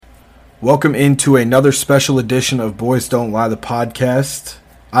Welcome into another special edition of Boys Don't Lie, the podcast.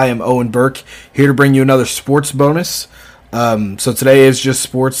 I am Owen Burke, here to bring you another sports bonus. So today is just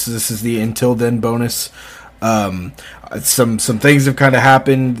sports. This is the Until Then bonus. Some things have kind of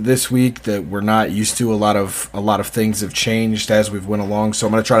happened this week that we're not used to. A lot of things have changed as we've went along. So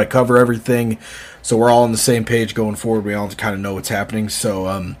I'm going to try to cover everything, so we're all on the same page going forward. We all kind of know what's happening.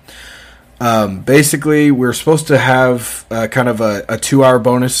 So basically, we're supposed to have kind of a 2-hour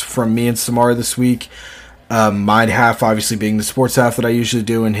bonus from me and Samara this week. My half obviously being the sports half that I usually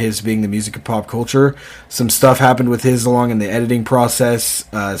do, and his being the music and pop culture. Some stuff happened with his along in the editing process.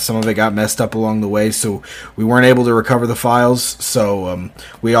 Some of it got messed up along the way, so we weren't able to recover the files. So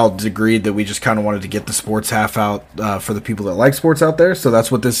we all agreed that we just kind of wanted to get the sports half out for the people that like sports out there. So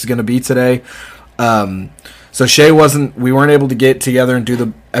that's what this is going to be today. So we weren't able to get together and do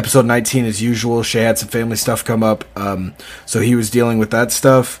the episode 19 as usual. Shay had some family stuff come up, so he was dealing with that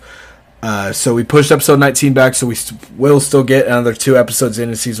stuff. So we pushed episode 19 back, so we will still get another 2 episodes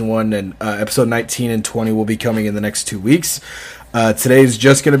into season 1, and episode 19 and 20 will be coming in the next 2 weeks. Today is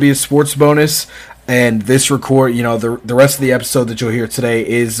just going to be a sports bonus, and this the rest of the episode that you'll hear today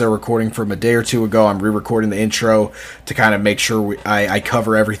is a recording from a day or two ago. I'm re-recording the intro to kind of make sure I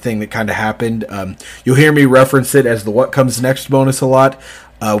cover everything that kind of happened. You'll hear me reference it as the What Comes Next bonus a lot.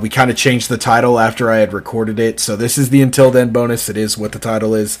 We kind of changed the title after I had recorded it, so this is the Until Then bonus. It is what the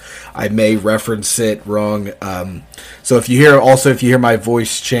title is. I may reference it wrong. So if you hear my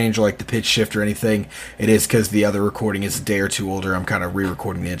voice change, like the pitch shift or anything, it is because the other recording is a day or two older. I'm kind of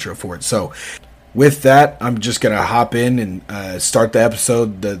re-recording the intro for it. So with that, I'm just going to hop in and start the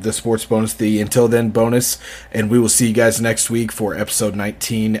episode, the sports bonus, the Until Then bonus, and we will see you guys next week for episode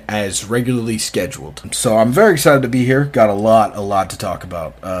 19 as regularly scheduled. So I'm very excited to be here. Got a lot to talk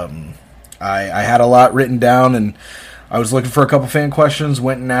about. I had a lot written down, and I was looking for a couple fan questions,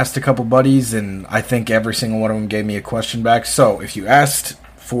 went and asked a couple buddies, and I think every single one of them gave me a question back. So if you asked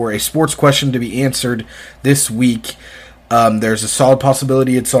for a sports question to be answered this week, there's a solid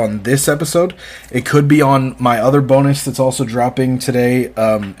possibility it's on this episode. It could be on my other bonus that's also dropping today.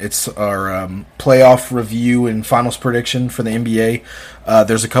 It's our playoff review and finals prediction for the NBA.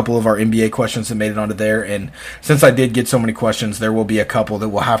 There's a couple of our NBA questions that made it onto there, and since I did get so many questions, there will be a couple that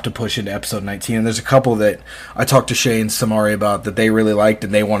we'll have to push into episode 19, and there's a couple that I talked to Shay and Samari about that they really liked,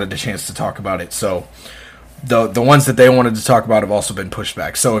 and they wanted a chance to talk about it. So the ones that they wanted to talk about have also been pushed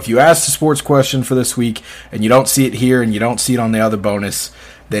back. So if you asked a sports question for this week and you don't see it here and you don't see it on the other bonus,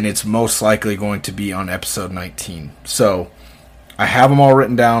 then it's most likely going to be on episode 19. So I have them all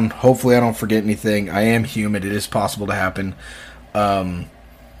written down. Hopefully I don't forget anything. I am human. It is possible to happen.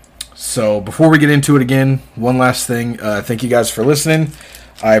 So before we get into it again, one last thing. Thank you guys for listening.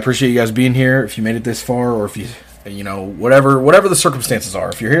 I appreciate you guys being here. If you made it this far, or if you whatever the circumstances are.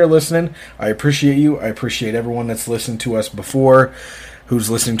 If you're here listening, I appreciate you. I appreciate everyone that's listened to us before,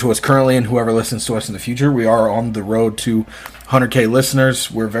 who's listening to us currently, and whoever listens to us in the future. We are on the road to 100K listeners.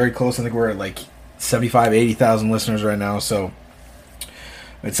 We're very close. I think we're at like 75, 80,000 listeners right now. So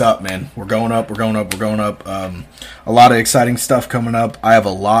it's up, man. We're going up. A lot of exciting stuff coming up. I have a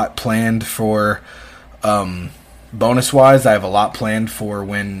lot planned for bonus-wise. I have a lot planned for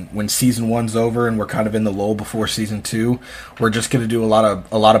when season 1's over and we're kind of in the lull before season 2. We're just going to do a lot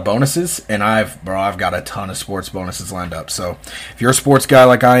of bonuses, and I've got a ton of sports bonuses lined up. So if you're a sports guy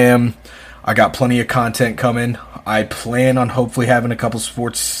like I am, I got plenty of content coming. I plan on hopefully having a couple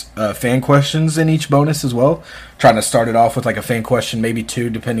sports fan questions in each bonus as well. Trying to start it off with like a fan question, maybe 2,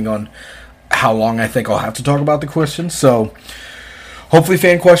 depending on how long I think I'll have to talk about the question. So hopefully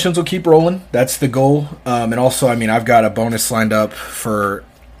fan questions will keep rolling. That's the goal. And also, I've got a bonus lined up I'm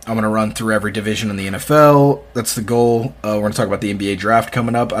going to run through every division in the NFL. That's the goal. We're going to talk about the NBA draft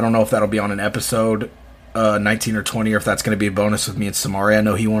coming up. I don't know if that'll be on an episode 19 or 20, or if that's going to be a bonus with me and Samari. I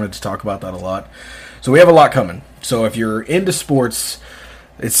know he wanted to talk about that a lot. So we have a lot coming. So if you're into sports,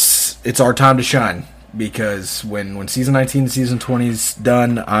 it's our time to shine. Because when season 19 and season 20 is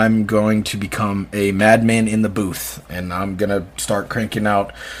done, I'm going to become a madman in the booth. And I'm going to start cranking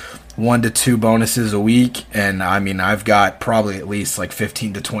out 1 to 2 bonuses a week. And, I've got probably at least like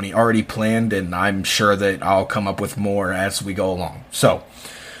 15 to 20 already planned. And I'm sure that I'll come up with more as we go along. So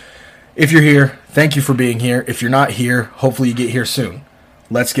if you're here, thank you for being here. If you're not here, hopefully you get here soon.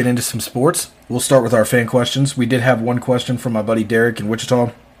 Let's get into some sports. We'll start with our fan questions. We did have one question from my buddy Derek in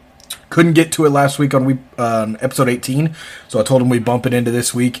Wichita. Couldn't get to it last week on episode 18, so I told him we'd bump it into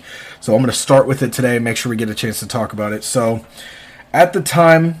this week. So I'm going to start with it today and make sure we get a chance to talk about it. So at the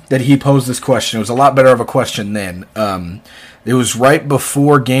time that he posed this question, it was a lot better of a question then. It was right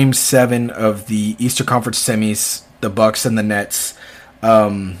before Game 7 of the Eastern Conference semis, the Bucks and the Nets.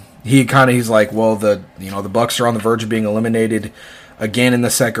 he's like, well, the Bucks are on the verge of being eliminated again in the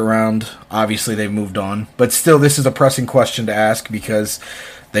second round. Obviously, they've moved on, but still, this is a pressing question to ask because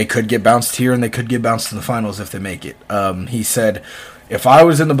they could get bounced here and they could get bounced in the finals if they make it. He said, if I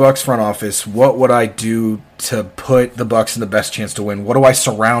was in the Bucks front office, what would I do to put the Bucks in the best chance to win? What do I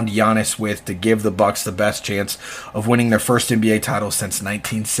surround Giannis with to give the Bucks the best chance of winning their first NBA title since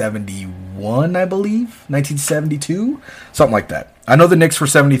 1971, I believe? 1972? Something like that. I know the Knicks were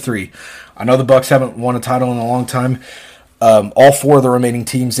 73. I know the Bucks haven't won a title in a long time. All four of the remaining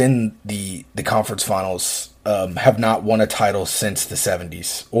teams in the conference finals have not won a title since the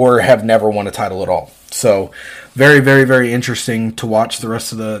 70s or have never won a title at all. So very, very, very interesting to watch the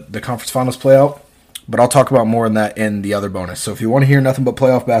rest of the conference finals play out. But I'll talk about more on that in the other bonus. So if you want to hear nothing but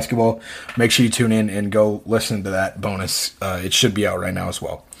playoff basketball, make sure you tune in and go listen to that bonus. It should be out right now as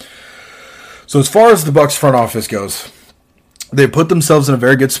well. So as far as the Bucks front office goes, they put themselves in a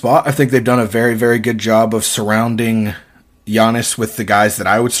very good spot. I think they've done a very, very good job of surrounding Giannis with the guys that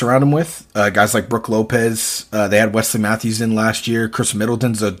I would surround him with. Guys like Brook Lopez. They had Wesley Matthews in last year. Chris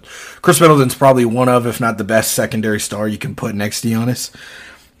Middleton's probably one of, if not the best secondary star you can put next to Giannis.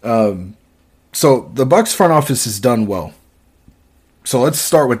 So the Bucks front office has done well. So let's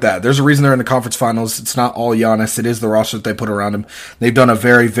start with that. There's a reason they're in the conference finals. It's not all Giannis. It is the roster that they put around him. They've done a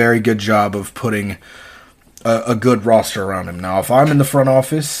very, very good job of putting a good roster around him. Now, if I'm in the front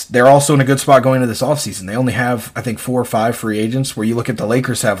office, they're also in a good spot going into this offseason. They only have, I think, 4 or 5 free agents, where you look at the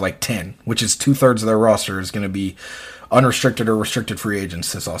Lakers have like 10, which is 2/3 of their roster is going to be unrestricted or restricted free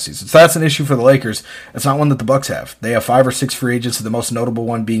agents this offseason. So that's an issue for the Lakers. It's not one that the Bucks have. They have 5 or 6 free agents, the most notable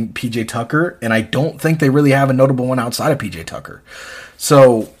one being PJ Tucker, and I don't think they really have a notable one outside of PJ Tucker.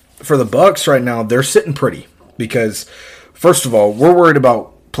 So for the Bucks right now, they're sitting pretty because, first of all, we're worried about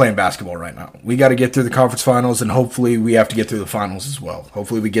playing basketball right now. We got to get through the conference finals, and hopefully we have to get through the finals as well.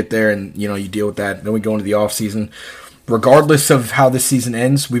 Hopefully we get there and, you deal with that. Then we go into the offseason. Regardless of how this season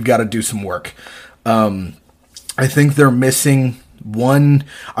ends, we've got to do some work. I think they're missing one.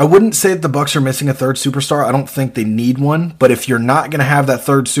 I wouldn't say that the Bucks are missing a third superstar. I don't think they need one. But if you're not going to have that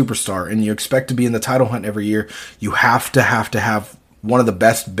third superstar and you expect to be in the title hunt every year, you have to have one of the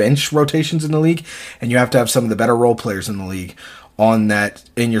best bench rotations in the league, and you have to have some of the better role players in the league on that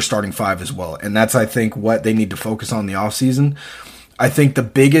in your starting 5 as well. And that's, I think, what they need to focus on in the offseason. I think the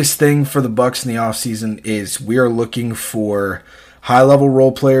biggest thing for the Bucks in the offseason is we are looking for high-level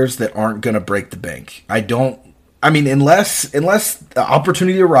role players that aren't going to break the bank. Unless the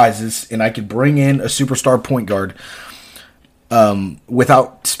opportunity arises and I could bring in a superstar point guard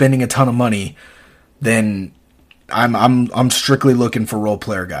without spending a ton of money, then I'm strictly looking for role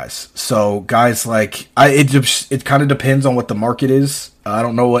player guys. So guys like it kind of depends on what the market is. I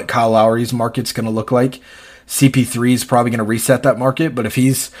don't know what Kyle Lowry's market's going to look like. CP3 is probably going to reset that market, but if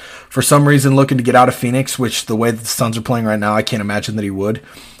he's for some reason looking to get out of Phoenix, which the way that the Suns are playing right now, I can't imagine that he would.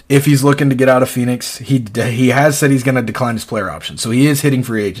 If he's looking to get out of Phoenix, he has said he's going to decline his player option. So he is hitting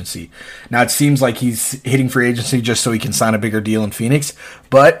free agency. Now, it seems like he's hitting free agency just so he can sign a bigger deal in Phoenix.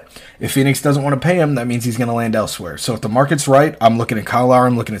 But if Phoenix doesn't want to pay him, that means he's going to land elsewhere. So if the market's right, I'm looking at Kyle Lowry,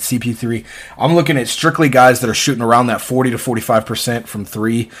 I'm looking at CP3. I'm looking at strictly guys that are shooting around that 40 to 45% from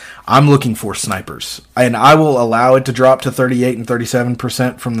 3. I'm looking for snipers. And I will allow it to drop to 38 and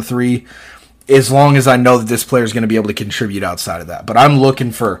 37% from the 3, as long as I know that this player is going to be able to contribute outside of that. But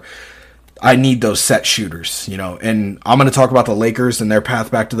I need those set shooters, and I'm going to talk about the Lakers and their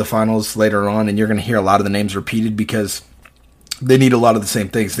path back to the finals later on, and you're going to hear a lot of the names repeated because they need a lot of the same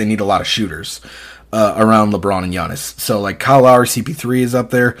things. They need a lot of shooters around LeBron and Giannis. So like Kyle Lowry, CP3 is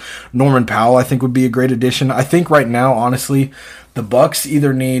up there. Norman Powell, I think, would be a great addition. I think right now, honestly, the Bucks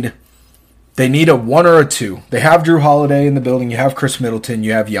either need a 1 or a 2. They have Drew Holiday in the building. You have Chris Middleton.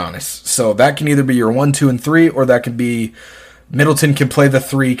 You have Giannis. So that can either be your 1, 2, and 3, or that could be Middleton can play the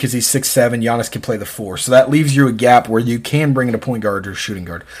 3 because he's 6'7". Giannis can play the 4. So that leaves you a gap where you can bring in a point guard or shooting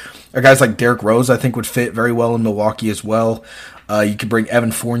guard. Guys like Derrick Rose, I think, would fit very well in Milwaukee as well. You could bring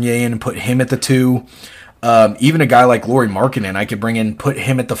Evan Fournier in and put him at the 2. Even a guy like Lauri Markkanen, I could bring in, put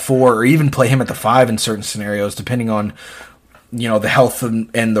him at the 4, or even play him at the 5 in certain scenarios, depending on the health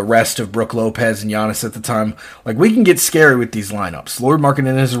and the rest of Brook Lopez and Giannis at the time. Like, we can get scary with these lineups. Lauri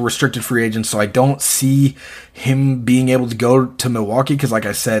Markkanen is a restricted free agent, so I don't see him being able to go to Milwaukee because, like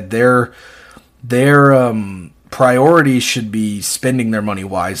I said, their priorities should be spending their money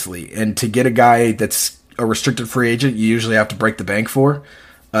wisely. And to get a guy that's a restricted free agent, you usually have to break the bank for.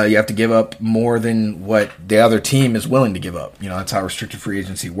 You have to give up more than what the other team is willing to give up. That's how restricted free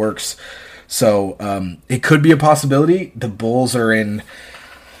agency works. So it could be a possibility. The Bulls are in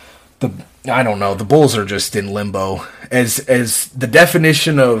I don't know. The Bulls are just in limbo as the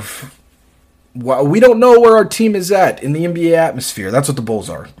definition of. Well, we don't know where our team is at in the NBA atmosphere. That's what the Bulls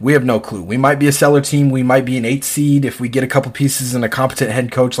are. We have no clue. We might be a seller team. We might be an 8 seed. If we get a couple pieces and a competent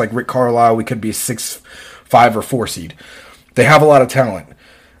head coach like Rick Carlisle, we could be a 6, 5, or 4 seed. They have a lot of talent.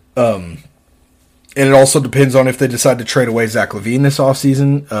 And it also depends on if they decide to trade away Zach LaVine this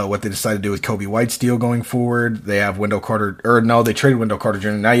offseason, what they decide to do with Kobe White's deal going forward. They have Wendell Carter, they traded Wendell Carter Jr.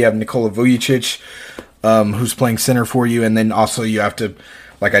 Now you have Nikola Vucevic, who's playing center for you. And then also you have to,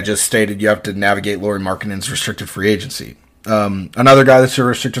 like I just stated, you have to navigate Lauri Markkanen's restricted free agency. Another guy that's a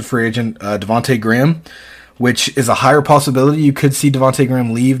restricted free agent, Devontae Graham, which is a higher possibility. You could see Devontae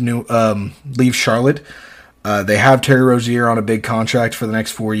Graham leave Charlotte. They have Terry Rozier on a big contract for the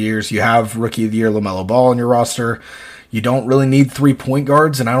next 4 years. You have Rookie of the Year LaMelo Ball on your roster. You don't really need 3 point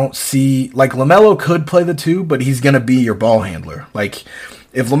guards, and I don't see... Like, LaMelo could play the 2, but he's going to be your ball handler. Like,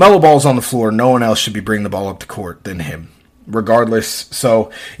 if LaMelo Ball's on the floor, no one else should be bringing the ball up the court than him, regardless.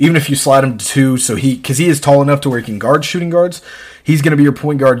 So, even if you slide him to 2, because he is tall enough to where he can guard shooting guards, he's going to be your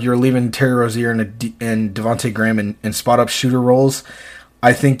point guard. You're leaving Terry Rozier and Devontae Graham in spot-up shooter roles.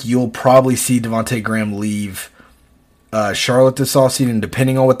 I think you'll probably see Devontae Graham leave Charlotte this offseason.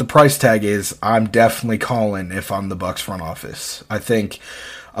 Depending on what the price tag is, I'm definitely calling if I'm the Bucks front office. I think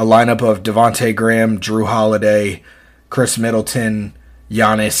a lineup of Devontae Graham, Drew Holiday, Chris Middleton,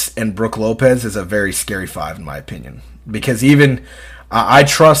 Giannis, and Brook Lopez is a very scary 5 in my opinion. Because even I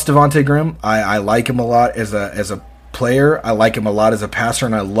trust Devontae Graham. I like him a lot as a player. I like him a lot as a passer,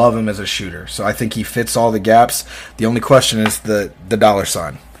 and I love him as a shooter. So I think he fits all the gaps. The only question is the dollar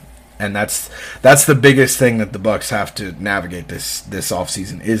sign. And that's the biggest thing that the Bucks have to navigate this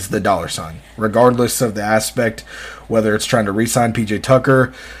offseason is the dollar sign. Regardless of the aspect, whether it's trying to re-sign PJ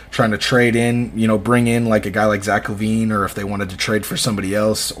Tucker, trying to trade in, bring in like a guy like Zach LaVine, or if they wanted to trade for somebody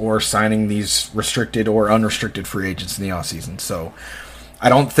else, or signing these restricted or unrestricted free agents in the offseason. So I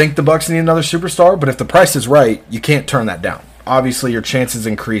don't think the Bucks need another superstar, but if the price is right, you can't turn that down. Obviously, your chances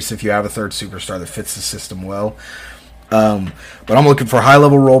increase if you have a third superstar that fits the system well. But I'm looking for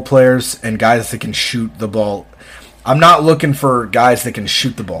high-level role players and guys that can shoot the ball. I'm not looking for guys that can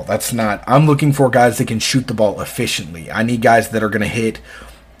shoot the ball. I'm looking for guys that can shoot the ball efficiently. I need guys that are going to hit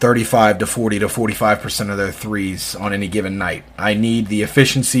 35 to 40 to 45% of their threes on any given night. I need the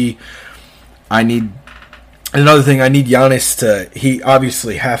efficiency. Another thing, I need Giannis he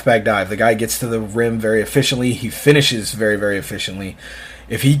obviously half-back dive. The guy gets to the rim very efficiently. He finishes very, very efficiently.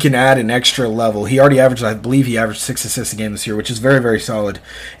 If he can add an extra level, I believe he averaged 6 assists a game this year, which is very, very solid.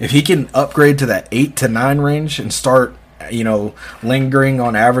 If he can upgrade to that 8 to 9 range and start, lingering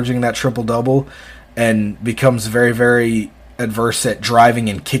on averaging that triple-double and becomes very, very adverse at driving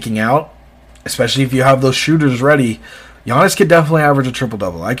and kicking out, especially if you have those shooters ready, Giannis could definitely average a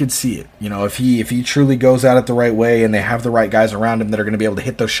triple-double. I could see it. If he truly goes at it the right way and they have the right guys around him that are going to be able to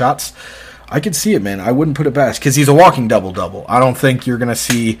hit those shots, I could see it, man. I wouldn't put it past, because he's a walking double-double. I don't think you're going to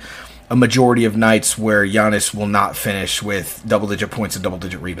see a majority of nights where Giannis will not finish with double-digit points and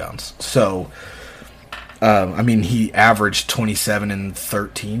double-digit rebounds. So, he averaged 27 and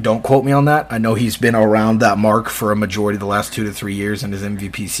 13. Don't quote me on that. I know he's been around that mark for a majority of the last 2 to 3 years in his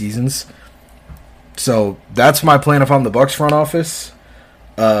MVP seasons. So that's my plan if I'm the Bucks front office.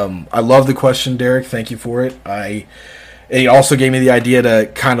 I love the question, Derek. Thank you for it. It also gave me the idea to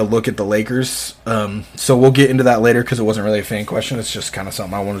kind of look at the Lakers. So we'll get into that later because it wasn't really a fan question. It's just kind of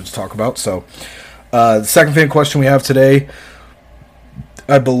something I wanted to talk about. So the second fan question we have today,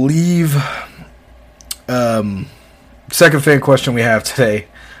 I believe, second fan question we have today,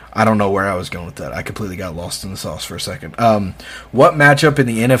 I don't know where I was going with that. I completely got lost in the sauce for a second. What matchup in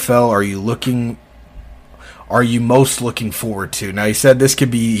the NFL are you most looking forward to? Now, you said this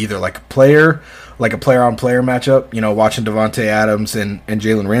could be either like a player-on-player matchup, watching Devontae Adams and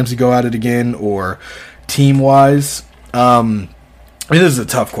Jalen Ramsey go at it again, or team-wise. This is a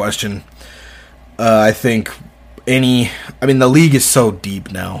tough question. I think the league is so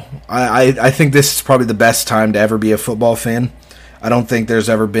deep now. I think this is probably the best time to ever be a football fan. I don't think there's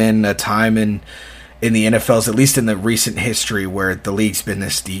ever been a time in the NFL's, at least in the recent history, where the league's been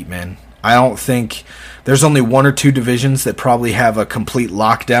this deep, man. I don't think there's only 1 or 2 divisions that probably have a complete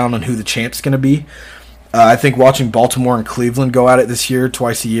lockdown on who the champ's going to be. I think watching Baltimore and Cleveland go at it this year,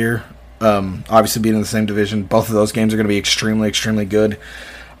 twice a year, obviously being in the same division, both of those games are going to be extremely, extremely good.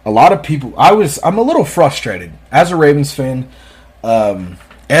 A lot of people, I'm a little frustrated as a Ravens fan.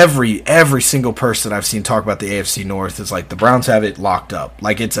 Every single person I've seen talk about the AFC North is like the Browns have it locked up.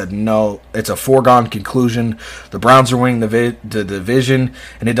 Like it's a foregone conclusion. The Browns are winning the division,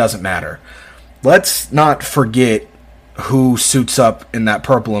 and it doesn't matter. Let's not forget who suits up in that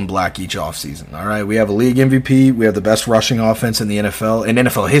purple and black each offseason. All right, we have a league MVP. We have the best rushing offense in the NFL. In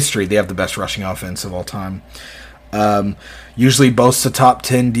NFL history, they have the best rushing offense of all time. Usually boasts a top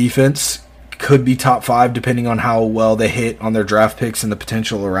 10 defense. Could be top 5 depending on how well they hit on their draft picks and the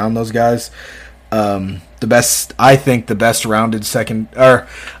potential around those guys. The best rounded second, or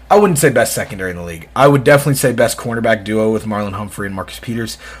I wouldn't say best secondary in the league. I would definitely say best cornerback duo with Marlon Humphrey and Marcus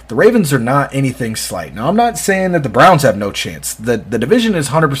Peters. The Ravens are not anything slight. Now, I'm not saying that the Browns have no chance. The division is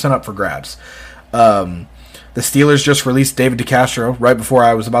 100% up for grabs. The Steelers just released David DeCastro right before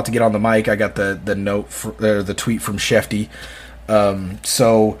I was about to get on the mic. I got the the tweet from Shefty.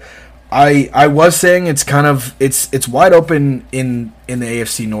 So I was saying it's wide open in the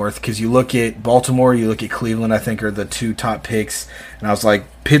AFC North, because you look at Baltimore, you look at Cleveland, I think are the 2 top picks, and I was like,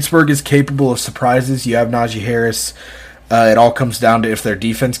 Pittsburgh is capable of surprises. You have Najee Harris. It all comes down to if their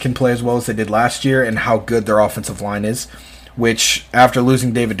defense can play as well as they did last year and how good their offensive line is, which after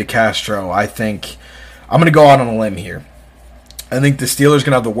losing David DeCastro, I think I'm going to go out on a limb here. I think the Steelers are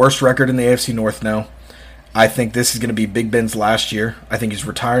going to have the worst record in the AFC North now. I think this is going to be Big Ben's last year. I think he's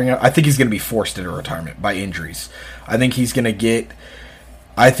retiring. I think he's going to be forced into retirement by injuries. I think he's going to get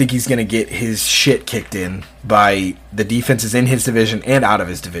his shit kicked in by the defenses in his division and out of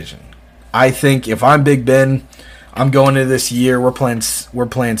his division. I think if I'm Big Ben, I'm going into this year. We're playing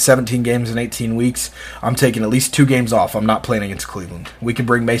 17 games in 18 weeks. I'm taking at least 2 games off. I'm not playing against Cleveland. We can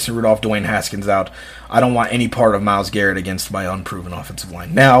bring Mason Rudolph, Dwayne Haskins out. I don't want any part of Myles Garrett against my unproven offensive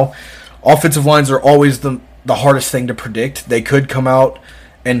line. Now, offensive lines are always the hardest thing to predict. They could come out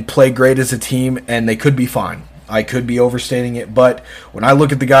and play great as a team, and they could be fine. I could be overstating it, but when I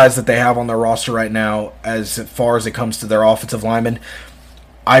look at the guys that they have on their roster right now, as far as it comes to their offensive linemen,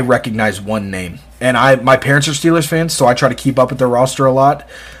 I recognize one name. And my parents are Steelers fans, so I try to keep up with their roster a lot.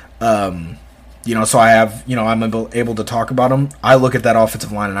 So I'm able to talk about them. I look at that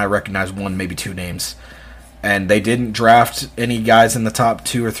offensive line and I recognize 1, maybe 2 names. And they didn't draft any guys in the top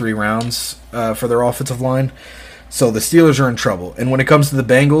 2 or 3 rounds for their offensive line. So the Steelers are in trouble. And when it comes to the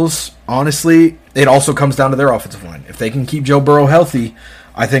Bengals, honestly, it also comes down to their offensive line. If they can keep Joe Burrow healthy,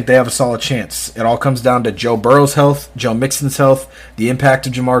 I think they have a solid chance. It all comes down to Joe Burrow's health, Joe Mixon's health, the impact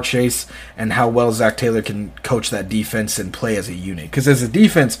of Jamar Chase, and how well Zach Taylor can coach that defense and play as a unit. Because as a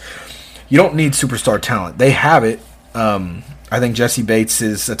defense, you don't need superstar talent. They have it. I think Jesse Bates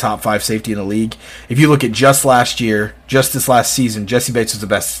is a top 5 safety in the league. If you look at just this last season, Jesse Bates was the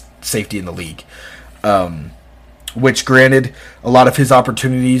best safety in the league. Which, granted, a lot of his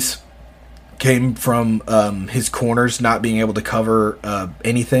opportunities came from his corners not being able to cover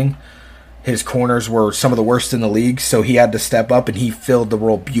anything. His corners were some of the worst in the league, so he had to step up, and he filled the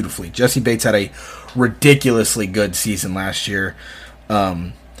role beautifully. Jesse Bates had a ridiculously good season last year.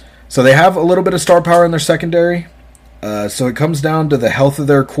 So they have a little bit of star power in their secondary. So it comes down to the health of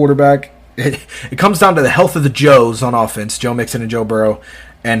their quarterback. It comes down to the health of the Joes on offense, Joe Mixon and Joe Burrow,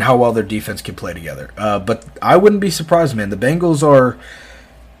 and how well their defense can play together. But I wouldn't be surprised, man. The Bengals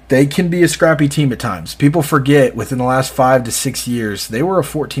they can be a scrappy team at times. People forget within the last 5 to 6 years, they were a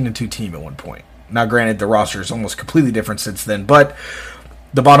 14-2 team at one point. Now, granted, the roster is almost completely different since then, but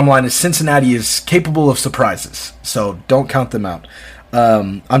the bottom line is Cincinnati is capable of surprises, so don't count them out.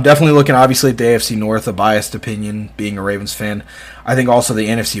 I'm definitely looking, obviously, at the AFC North, a biased opinion, being a Ravens fan. I think also the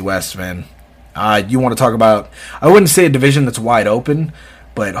NFC West, man. You want to talk about, I wouldn't say a division that's wide open,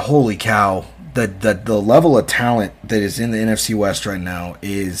 but holy cow, the level of talent that is in the NFC West right now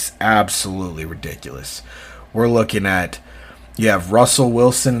is absolutely ridiculous. We're looking at, you have Russell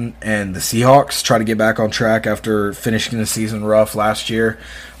Wilson and the Seahawks try to get back on track after finishing the season rough last year.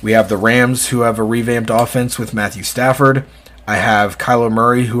 We have the Rams, who have a revamped offense with Matthew Stafford. I have Kyler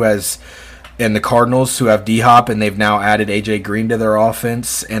Murray, and the Cardinals, who have D-Hop, and they've now added A.J. Green to their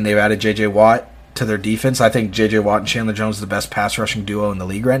offense, and they've added J.J. Watt to their defense. I think J.J. Watt and Chandler Jones are the best pass-rushing duo in the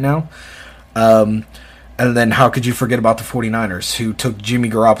league right now. And then how could you forget about the 49ers, who took Jimmy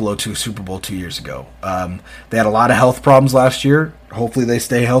Garoppolo to a Super Bowl 2 years ago? They had a lot of health problems last year. Hopefully they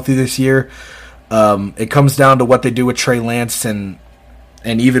stay healthy this year. It comes down to what they do with Trey Lance, and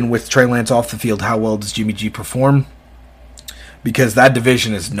even with Trey Lance off the field, how well does Jimmy G perform? Because that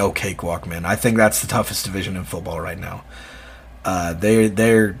division is no cakewalk, man. I think that's the toughest division in football right now.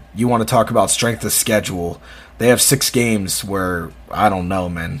 You want to talk about strength of schedule. They have 6 games where, I don't know,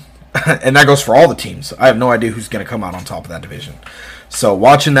 man. And that goes for all the teams. I have no idea who's going to come out on top of that division. So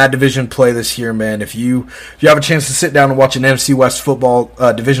watching that division play this year, man, if you have a chance to sit down and watch an NFC West football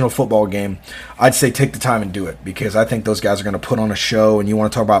divisional football game, I'd say take the time and do it, because I think those guys are going to put on a show. And you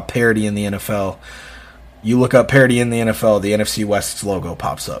want to talk about parity in the NFL. You look up parity in the NFL, the NFC West's logo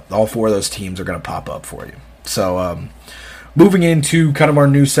pops up. All 4 of those teams are going to pop up for you. So, moving into kind of our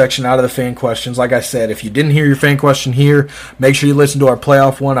news section out of the fan questions. Like I said, if you didn't hear your fan question here, make sure you listen to our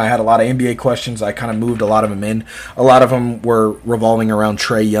playoff one. I had a lot of NBA questions. I kind of moved a lot of them in. A lot of them were revolving around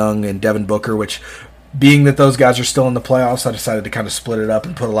Trae Young and Devin Booker, which, being that those guys are still in the playoffs, I decided to kind of split it up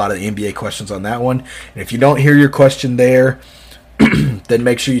and put a lot of the NBA questions on that one. And if you don't hear your question there, then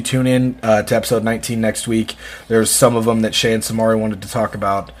make sure you tune in to episode 19 next week. There's some of them that Shay and Samari wanted to talk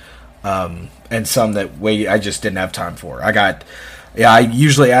about, and some that I just didn't have time for. I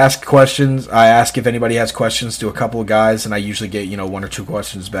usually ask questions. I ask if anybody has questions to a couple of guys, and I usually get, 1 or 2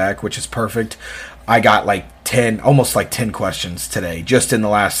 questions back, which is perfect. I got almost 10 questions today, just in the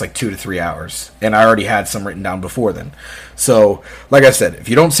last 2 to 3 hours, and I already had some written down before then. So, like I said, if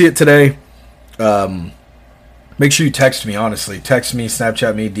you don't see it today, make sure you text me, honestly. Text me,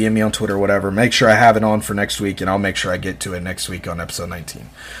 Snapchat me, DM me on Twitter, whatever. Make sure I have it on for next week, and I'll make sure I get to it next week on episode 19.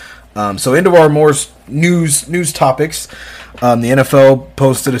 So into our more news topics. The NFL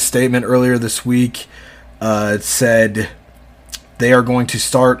posted a statement earlier this week. It said they are going to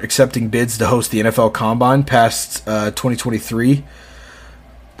start accepting bids to host the NFL Combine past 2023,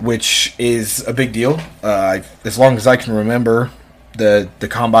 which is a big deal. As long as I can remember, the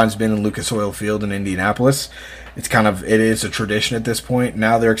Combine's been in Lucas Oil Field in Indianapolis. It is a tradition at this point.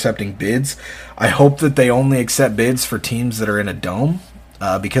 Now they're accepting bids. I hope that they only accept bids for teams that are in a dome,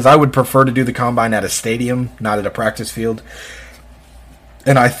 because I would prefer to do the Combine at a stadium, not at a practice field.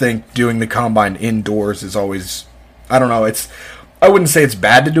 And I think doing the Combine indoors is always, I don't know, I wouldn't say it's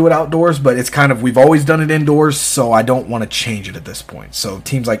bad to do it outdoors, but it's we've always done it indoors, so I don't want to change it at this point. So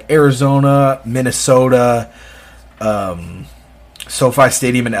teams like Arizona, Minnesota, SoFi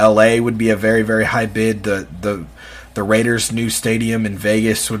Stadium in LA would be a very, very high bid. The Raiders' new stadium in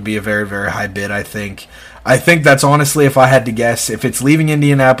Vegas would be a very, very high bid, I think. I think that's honestly, if I had to guess, if it's leaving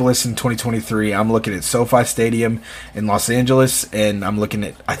Indianapolis in 2023, I'm looking at SoFi Stadium in Los Angeles, and I'm looking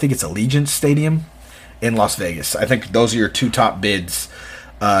at, I think it's Allegiant Stadium in Las Vegas. I think those are your 2 top bids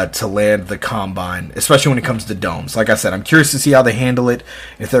to land the Combine, especially when it comes to domes. Like I said, I'm curious to see how they handle it,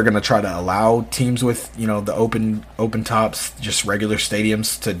 if they're going to try to allow teams with, the open tops, just regular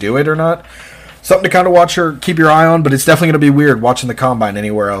stadiums, to do it or not. Something to kind of watch or keep your eye on, but it's definitely going to be weird watching the Combine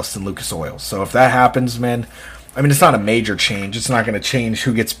anywhere else than Lucas Oil. So if that happens, man, it's not a major change. It's not going to change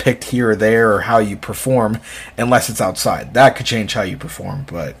who gets picked here or there or how you perform unless it's outside. That could change how you perform,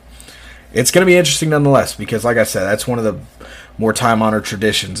 but it's going to be interesting nonetheless because, like I said, that's one of the more time-honored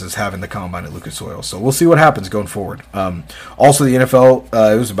traditions is having the Combine at Lucas Oil. So we'll see what happens going forward. Also, the NFL,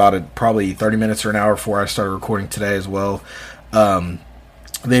 it was about probably 30 minutes or an hour before I started recording today as well.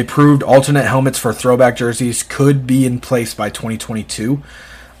 They approved alternate helmets for throwback jerseys could be in place by 2022.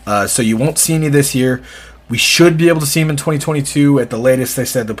 So you won't see any this year. We should be able to see them in 2022. At the latest, they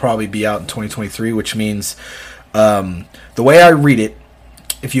said they'll probably be out in 2023, which means the way I read it,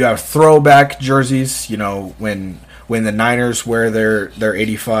 if you have throwback jerseys, when the Niners wear their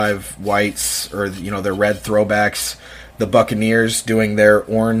 85 whites or, their red throwbacks, the Buccaneers doing their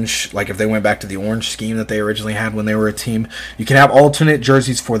orange, if they went back to the orange scheme that they originally had when they were a team, you can have alternate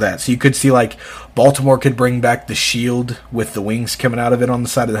jerseys for that. So you could see, Baltimore could bring back the shield with the wings coming out of it on the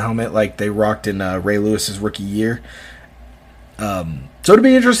side of the helmet like they rocked in Ray Lewis's rookie year. So it'll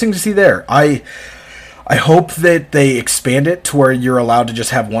be interesting to see there. I hope that they expand it to where you're allowed to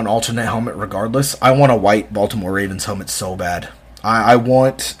just have one alternate helmet regardless. I want a white Baltimore Ravens helmet so bad. I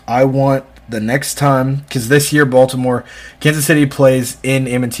want the next time, because this year Kansas City plays in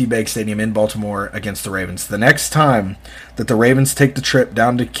M&T Bank Stadium in Baltimore against the Ravens. The next time that the Ravens take the trip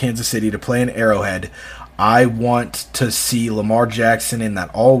down to Kansas City to play in Arrowhead, I want to see Lamar Jackson in that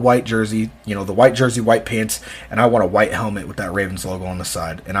all-white jersey, the white jersey, white pants, and I want a white helmet with that Ravens logo on the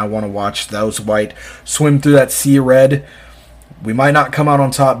side. And I want to watch those white swim through that sea of red. We might not come out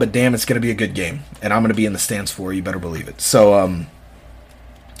on top, but damn, it's going to be a good game. And I'm going to be in the stands for it, you better believe it. So,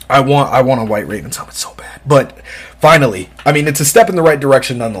 I want a white Ravens helmet so bad. But finally, it's a step in the right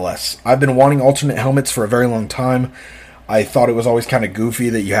direction nonetheless. I've been wanting alternate helmets for a very long time. I thought it was always kind of goofy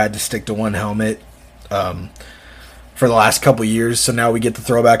that you had to stick to one helmet for the last couple years. So now we get the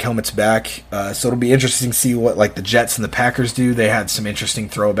throwback helmets back. So it'll be interesting to see what the Jets and the Packers do. They had some interesting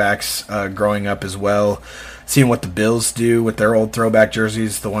throwbacks growing up as well. Seeing what the Bills do with their old throwback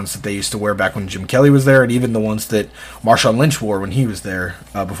jerseys, the ones that they used to wear back when Jim Kelly was there, and even the ones that Marshawn Lynch wore when he was there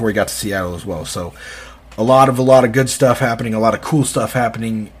before he got to Seattle as well. So a lot of good stuff happening, a lot of cool stuff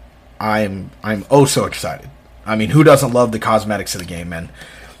happening. I'm oh so excited. Who doesn't love the cosmetics of the game, man?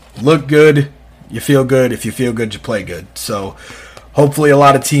 Look good, you feel good. If you feel good, you play good. So hopefully a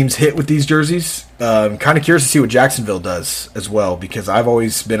lot of teams hit with these jerseys. I'm kind of curious to see what Jacksonville does as well, because I've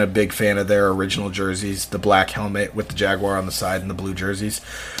always been a big fan of their original jerseys, the black helmet with the Jaguar on the side and the blue jerseys.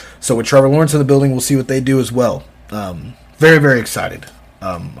 So with Trevor Lawrence in the building, we'll see what they do as well. Very, very excited.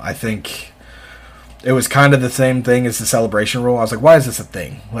 I think it was kind of the same thing as the celebration rule. I was like, why is this a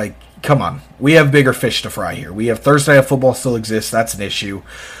thing? Like, come on. We have bigger fish to fry here. We have Thursday Night Football still exists. That's an issue.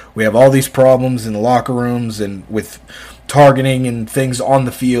 We have all these problems in the locker rooms and with targeting and things on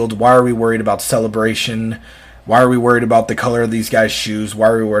the field. Why are we worried about celebration? Why are we worried about the color of these guys' shoes? Why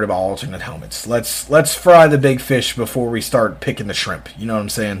are we worried about alternate helmets? Let's fry the big fish before we start picking the shrimp. You know what I'm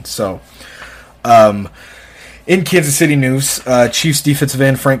saying? So, in Kansas City news, Chiefs defensive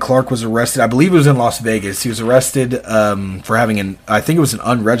end Frank Clark was arrested. I believe it was in Las Vegas. He was arrested for having I think it was an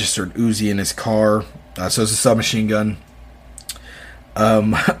unregistered Uzi in his car. So it's a submachine gun.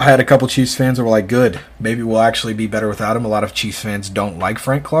 I had a couple Chiefs fans that were like, good, maybe we'll actually be better without him. A lot of Chiefs fans don't like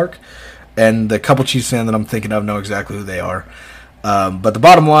Frank Clark. And the couple Chiefs fans that I'm thinking of know exactly who they are. But the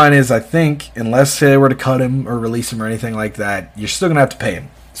bottom line is, I think, unless they were to cut him or release him or anything like that, you're still going to have to pay him.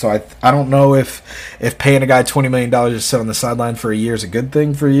 So I don't know if paying a guy $20 million to sit on the sideline for a year is a good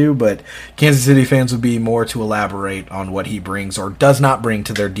thing for you, but Kansas City fans would be more to elaborate on what he brings or does not bring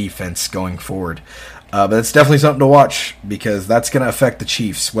to their defense going forward. But it's definitely something to watch, because that's going to affect the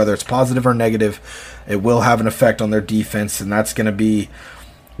Chiefs. Whether it's positive or negative, it will have an effect on their defense, and that's going to be,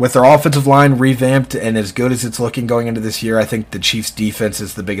 with their offensive line revamped and as good as it's looking going into this year, I think the Chiefs' defense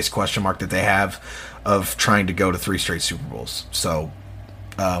is the biggest question mark that they have of trying to go to 3 straight Super Bowls. So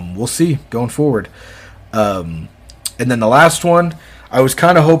we'll see going forward. And then the last one, I was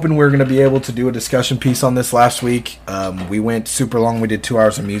kind of hoping we were going to be able to do a discussion piece on this last week. We went super long. We did 2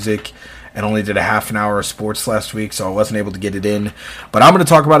 hours of music and only did a half an hour of sports last week, so I wasn't able to get it in. But I'm going to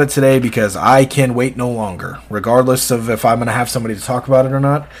talk about it today because I can wait no longer, regardless of if I'm going to have somebody to talk about it or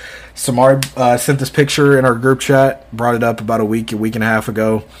not. Samari sent this picture in our group chat, brought it up about a week and a half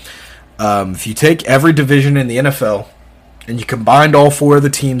ago. If you take every division in the NFL and you combined all 4 of the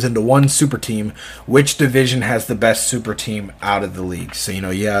teams into one super team, which division has the best super team out of the league? So,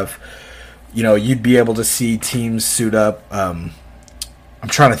 you have, you'd be able to see teams suit up. I'm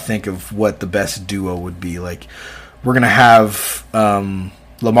trying to think of what the best duo would be. Like, we're going to have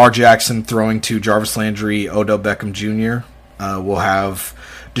Lamar Jackson throwing to Jarvis Landry, Odell Beckham Jr. We'll have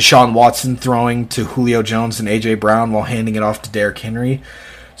Deshaun Watson throwing to Julio Jones and A.J. Brown while handing it off to Derrick Henry.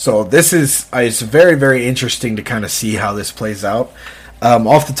 So this is it's very, very interesting to kind of see how this plays out.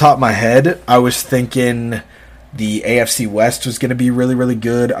 Off the top of my head, I was thinking the AFC West was going to be really, really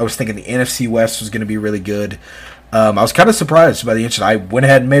good. I was thinking the NFC West was going to be really good. I was kind of surprised by the interest. I went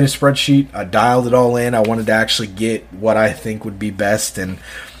ahead and made a spreadsheet. I dialed it all in. I wanted to actually get what I think would be best, and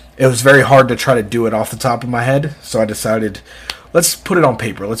it was very hard to try to do it off the top of my head. So I decided, let's put it on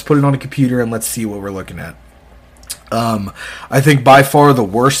paper. Let's put it on a computer, and let's see what we're looking at. I think by far the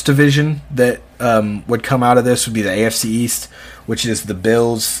worst division that would come out of this would be the AFC East, which is the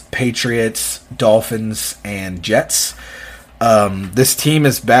Bills, Patriots, Dolphins, and Jets. This team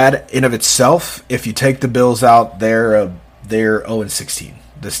is bad in of itself. If you take the Bills out, they're 0-16.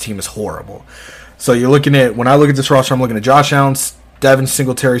 This team is horrible. So you're looking at, when I look at this roster, I'm looking at Josh Allen, Devin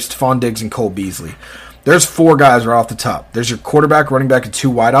Singletary, Stephon Diggs, and Cole Beasley. There's 4 guys right off the top. There's your quarterback, running back, and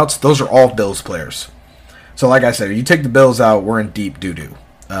 2 wideouts. Those are all Bills players. So like I said, if you take the Bills out, we're in deep doo-doo.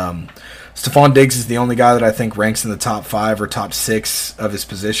 Stephon Diggs is the only guy that I think ranks in the top 5 or top 6 of his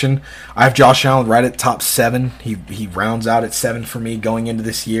position. I have Josh Allen right at top 7. He rounds out at 7 for me going into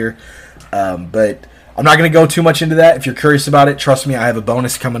this year. But I'm not going to go too much into that. If you're curious about it, trust me, I have a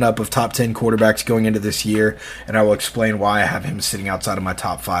bonus coming up of top 10 quarterbacks going into this year, and I will explain why I have him sitting outside of my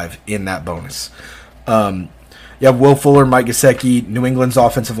top 5 in that bonus. You have Will Fuller, Mike Gesicki, New England's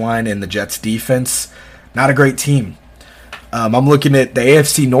offensive line, and the Jets' defense. Not a great team. I'm looking at the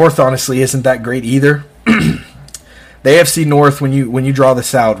AFC North, honestly, isn't that great either. The AFC North, when you draw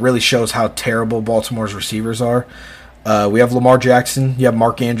this out, really shows how terrible Baltimore's receivers are. We have Lamar Jackson. You have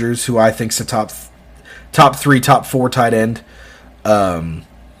Mark Andrews, who I think is a top 3, top 4 tight end. And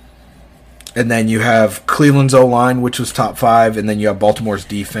then you have Cleveland's O-line, which was top 5, and then you have Baltimore's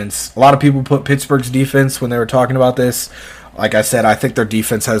defense. A lot of people put Pittsburgh's defense when they were talking about this. Like I said, I think their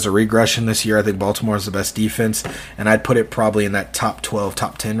defense has a regression this year. I think Baltimore is the best defense, and I'd put it probably in that top 12,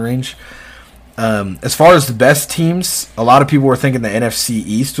 top 10 range. As far as the best teams, a lot of people were thinking the NFC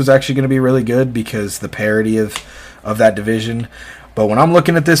East was actually going to be really good because the parity of that division. But when I'm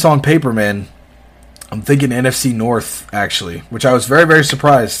looking at this on paper, man, I'm thinking NFC North, actually, which I was very, very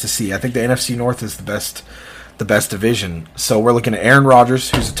surprised to see. I think the NFC North is the best division. So we're looking at Aaron Rodgers,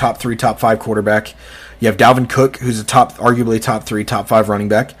 who's a top 3, top 5 quarterback. You have Dalvin Cook, who's a arguably top 3, top 5 running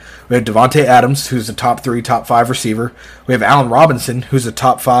back. We have Devontae Adams, who's a top 3, top 5 receiver. We have Allen Robinson, who's a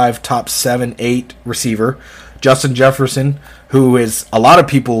top 5, top 7, 8 receiver. Justin Jefferson, who is, a lot of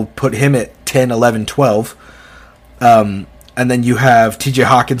people put him at 10, 11, 12. And then you have TJ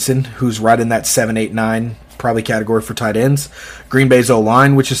Hawkinson, who's right in that 7, 8, 9 probably category for tight ends. Green Bay's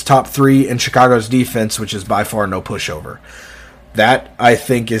O-line, which is top 3, and Chicago's defense, which is by far no pushover. That, I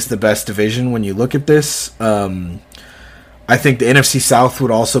think, is the best division when you look at this. I think the NFC South would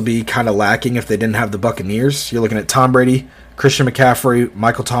also be kind of lacking if they didn't have the Buccaneers. You're looking at Tom Brady, Christian McCaffrey,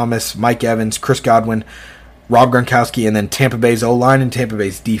 Michael Thomas, Mike Evans, Chris Godwin, Rob Gronkowski, and then Tampa Bay's O-line and Tampa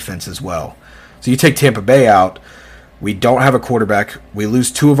Bay's defense as well. So you take Tampa Bay out, we don't have a quarterback, we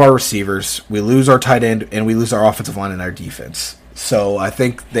lose 2 of our receivers, we lose our tight end, and we lose our offensive line and our defense. So I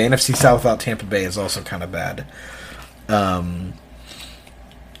think the NFC South without Tampa Bay is also kind of bad.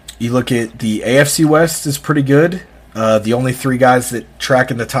 You look at the AFC West is pretty good. The only 3 guys that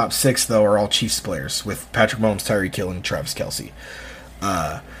track in the top 6, though, are all Chiefs players, with Patrick Mahomes, Tyreek Hill, and Travis Kelce.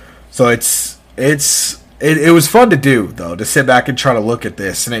 So it was fun to do, though, to sit back and try to look at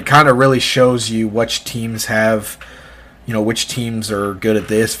this, and it kind of really shows you which teams have, which teams are good at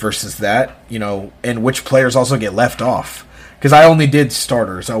this versus that, and which players also get left off. Because I only did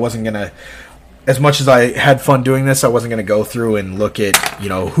starters. I wasn't going to, as much as I had fun doing this, I wasn't going to go through and look at,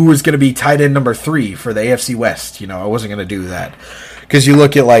 who was going to be tight end number 3 for the AFC West. I wasn't going to do that. Because you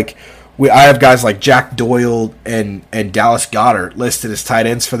look at, I have guys like Jack Doyle and Dallas Goedert listed as tight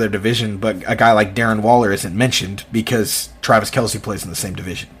ends for their division, but a guy like Darren Waller isn't mentioned because Travis Kelce plays in the same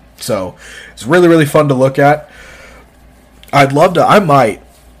division. So it's really, really fun to look at. I might,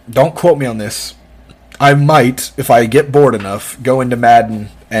 don't quote me on this, I might, if I get bored enough, go into Madden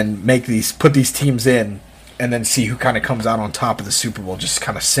and put these teams in and then see who kind of comes out on top of the Super Bowl, just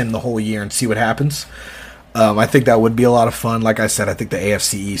kind of sim the whole year and see what happens. I think that would be a lot of fun. Like I said, I think the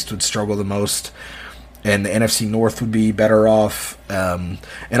AFC East would struggle the most, and the NFC North would be better off. And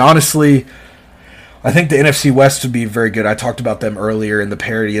honestly, I think the NFC West would be very good. I talked about them earlier in the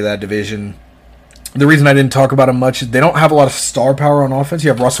parity of that division. The reason I didn't talk about them much is they don't have a lot of star power on offense. You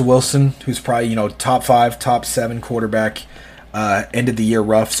have Russell Wilson, who's probably top 5, top 7 quarterback. Ended the year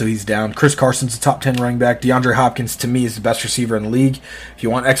rough, so he's down. Chris Carson's a top 10 running back. DeAndre Hopkins, to me, is the best receiver in the league. If you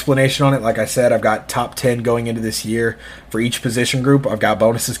want explanation on it, like I said, I've got top 10 going into this year for each position group. I've got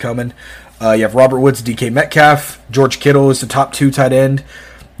bonuses coming. You have Robert Woods, DK Metcalf. George Kittle is the top 2 tight end.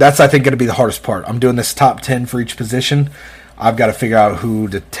 That's, I think, going to be the hardest part. I'm doing this top 10 for each position. I've got to figure out who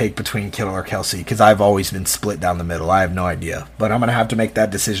to take between Kittle or Kelce because I've always been split down the middle. I have no idea. But I'm going to have to make that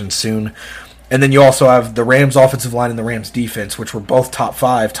decision soon. And then you also have the Rams offensive line and the Rams defense, which were both top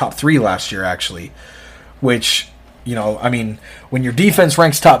 5, top 3 last year, actually. Which, when your defense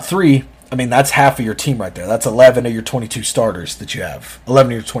ranks top 3, that's half of your team right there. That's 11 of your 22 starters that you have.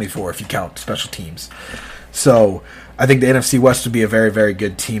 11 of your 24 if you count special teams. So I think the NFC West would be a very, very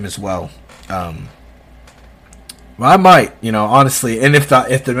good team as well. Well, I might, honestly. And if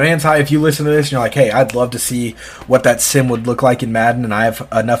the demand's high, if you listen to this and you're like, hey, I'd love to see what that sim would look like in Madden and I have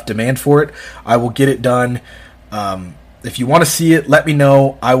enough demand for it, I will get it done. If you want to see it, let me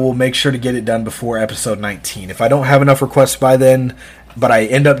know. I will make sure to get it done before episode 19. If I don't have enough requests by then, but I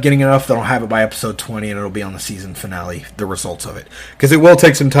end up getting enough, then I'll have it by episode 20 and it'll be on the season finale, the results of it. Because it will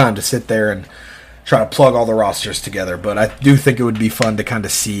take some time to sit there and try to plug all the rosters together. But I do think it would be fun to kind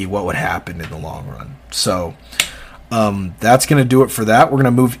of see what would happen in the long run. So that's going to do it for that. We're going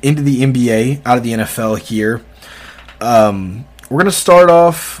to move into the NBA, out of the NFL here. We're going to start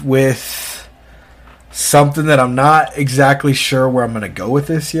off with something that I'm not exactly sure where I'm going to go with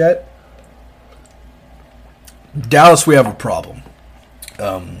this yet. Dallas, we have a problem.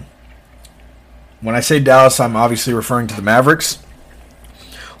 When I say Dallas, I'm obviously referring to the Mavericks.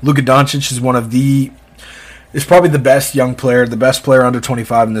 Luka Doncic is probably the best young player, the best player under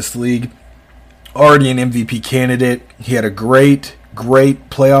 25 in this league. Already an MVP candidate. He had a great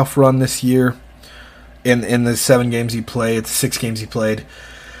playoff run this year in the 7 games he played, the 6 games he played.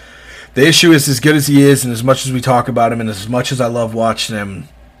 The issue is, as good as he is, and as much as we talk about him, and as much as I love watching him,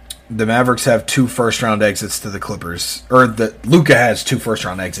 the Mavericks have 2 first-round exits to the Clippers. Luka has 2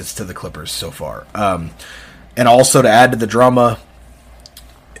 first-round exits to the Clippers so far. And also to add to the drama,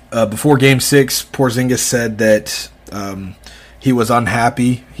 before Game 6, Porzingis said that he was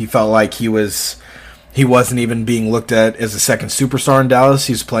unhappy. He felt like he wasn't even being looked at as a second superstar in Dallas.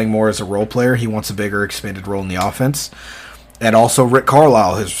 He's playing more as a role player. He wants a bigger, expanded role in the offense. And also Rick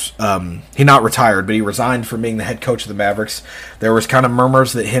Carlisle, he not retired, but he resigned from being the head coach of the Mavericks. There was kind of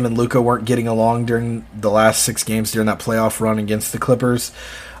murmurs that him and Luka weren't getting along during the last 6 games during that playoff run against the Clippers.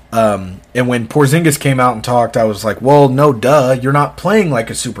 And when Porzingis came out and talked, I was like, well, no, duh. You're not playing like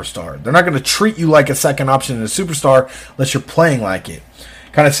a superstar. They're not going to treat you like a second option in a superstar unless you're playing like it.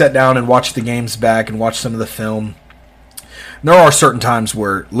 Kind of sat down and watched the games back and watched some of the film. There are certain times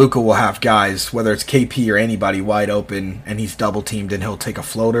where Luka will have guys, whether it's KP or anybody, wide open, and he's double-teamed and he'll take a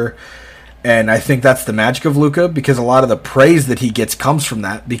floater. And I think that's the magic of Luka, because a lot of the praise that he gets comes from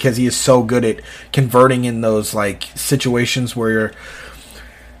that, because he is so good at converting in those like situations where you're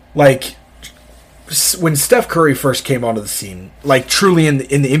like when Steph Curry first came onto the scene, like truly in the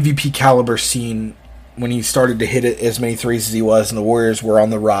MVP caliber scene, when he started to hit it as many threes as he was, and the Warriors were on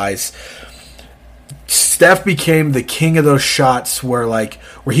the rise. Steph became the king of those shots where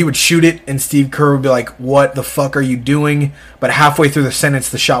he would shoot it and Steve Kerr would be like, what the fuck are you doing? But halfway through the sentence,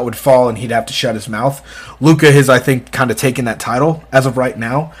 the shot would fall and he'd have to shut his mouth. Luka has, I think, kind of taken that title as of right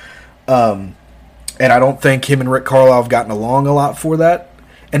now. And I don't think him and Rick Carlisle have gotten along a lot for that.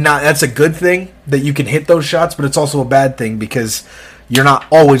 And that's a good thing that you can hit those shots, but it's also a bad thing because you're not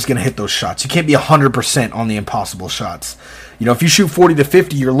always going to hit those shots. You can't be 100% on the impossible shots. You know, if you shoot 40 to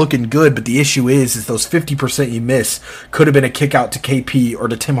 50, you're looking good, but the issue is those 50% you miss could have been a kick out to KP or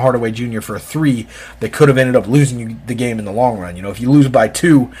to Tim Hardaway Jr. for a three that could have ended up losing you the game in the long run. You know, if you lose by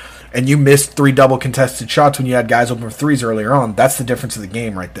 2 and you missed 3 double contested shots when you had guys open for threes earlier on, that's the difference of the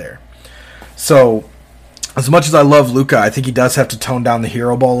game right there. So, as much as I love Luka, I think he does have to tone down the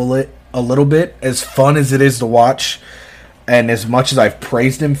hero ball a little bit. As fun as it is to watch, and as much as I've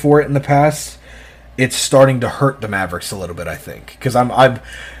praised him for it in the past, it's starting to hurt the Mavericks a little bit, I think. Because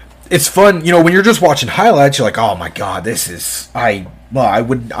it's fun, you know, when you're just watching highlights, you're like, oh my god, this is I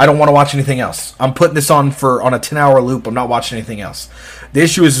don't want to watch anything else. I'm putting this on a 10-hour loop. I'm not watching anything else. The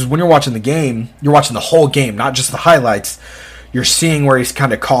issue is when you're watching the game, you're watching the whole game, not just the highlights. You're seeing where he's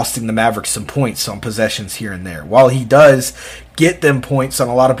kind of costing the Mavericks some points on possessions here and there. While he does get them points on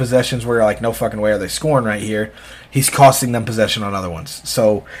a lot of possessions where you're like, no fucking way are they scoring right here, he's costing them possession on other ones.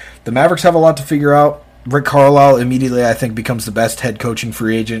 So the Mavericks have a lot to figure out. Rick Carlisle immediately, I think, becomes the best head coaching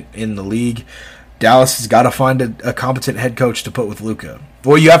free agent in the league. Dallas has got to find a competent head coach to put with Luka.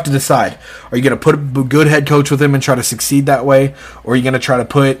 Well, you have to decide. Are you going to put a good head coach with him and try to succeed that way? Or are you going to try to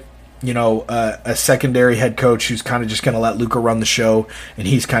put a secondary head coach who's kind of just going to let Luka run the show, and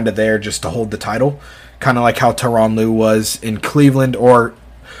he's kind of there just to hold the title, kind of like how Tyronn Lue was in Cleveland, or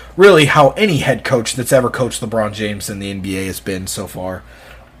really how any head coach that's ever coached LeBron James in the NBA has been so far.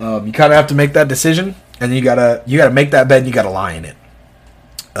 You kind of have to make that decision, and you gotta make that bed, and you gotta lie in it.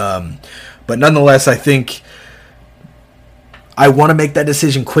 But nonetheless, I think I want to make that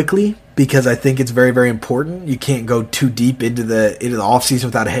decision quickly, because I think it's very, very important. You can't go too deep into the offseason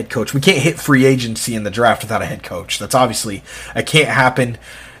without a head coach. We can't hit free agency in the draft without a head coach. That's obviously it can't happen.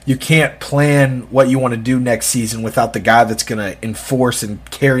 You can't plan what you want to do next season without the guy that's going to enforce and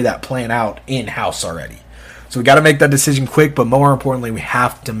carry that plan out in-house already. So we got to make that decision quick, but more importantly, we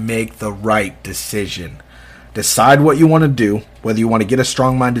have to make the right decision. Decide what you want to do, whether you want to get a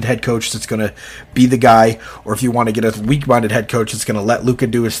strong-minded head coach that's going to be the guy, or if you want to get a weak-minded head coach that's going to let Luka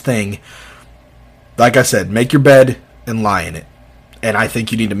do his thing. Like I said, make your bed and lie in it. And I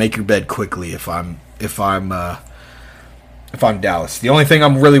think you need to make your bed quickly if I'm Dallas. The only thing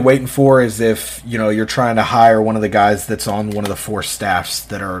I'm really waiting for is if, you're trying to hire one of the guys that's on one of the 4 staffs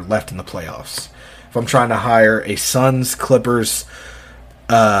that are left in the playoffs. If I'm trying to hire a Suns, Clippers,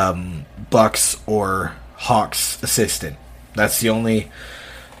 Bucks, or Hawks assistant. That's the only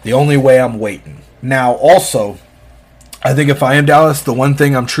way I'm waiting. Now, also, I think if I am Dallas, the one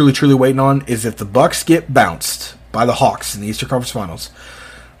thing I'm truly, truly waiting on is if the Bucks get bounced by the Hawks in the Eastern Conference Finals,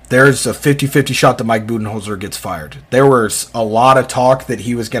 there's a 50-50 shot that Mike Budenholzer gets fired. There was a lot of talk that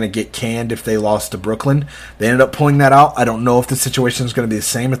he was going to get canned if they lost to Brooklyn. They ended up pulling that out. I don't know if the situation is going to be the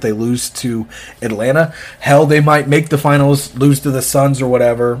same if they lose to Atlanta. Hell, they might make the finals, lose to the Suns or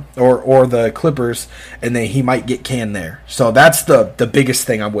whatever, or the Clippers, and then he might get canned there. So that's the biggest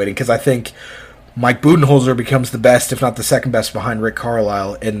thing I'm waiting, because I think Mike Budenholzer becomes the best, if not the second best, behind Rick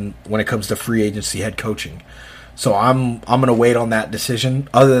Carlisle when it comes to free agency head coaching. So I'm going to wait on that decision.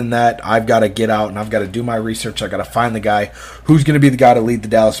 Other than that, I've got to get out and I've got to do my research. I've got to find the guy who's going to be the guy to lead the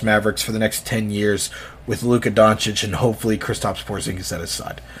Dallas Mavericks for the next 10 years with Luka Doncic and hopefully Kristaps Porzingis at his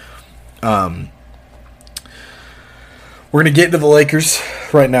side. We're going to get into the Lakers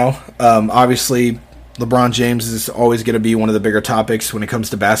right now. Obviously, LeBron James is always going to be one of the bigger topics when it comes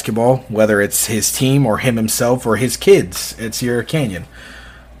to basketball, whether it's his team or him himself or his kids at Sierra Canyon.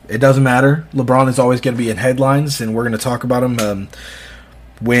 It doesn't matter. LeBron is always going to be in headlines, and we're going to talk about him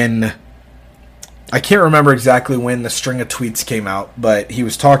when I can't remember exactly when the string of tweets came out, but he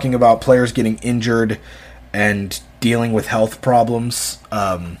was talking about players getting injured and dealing with health problems.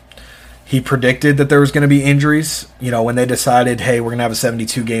 He predicted that there was going to be injuries. You know, when they decided, hey, we're going to have a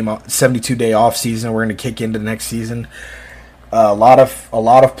 72-day off season, we're going to kick into the next season. A lot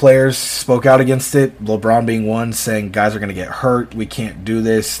of players spoke out against it. LeBron being one, saying guys are going to get hurt. We can't do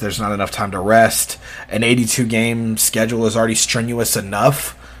this. There's not enough time to rest. An 82-game schedule is already strenuous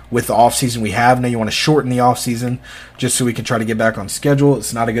enough with the offseason we have. Now you want to shorten the offseason just so we can try to get back on schedule.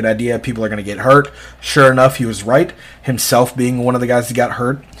 It's not a good idea. People are going to get hurt. Sure enough, he was right. Himself being one of the guys that got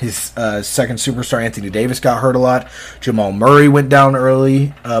hurt. His second superstar, Anthony Davis, got hurt a lot. Jamal Murray went down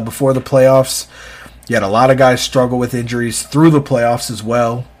early before the playoffs. You had a lot of guys struggle with injuries through the playoffs as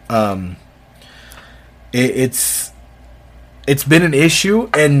well. It's been an issue,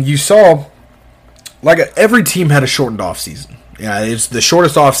 and you saw every team had a shortened offseason. Yeah, it's the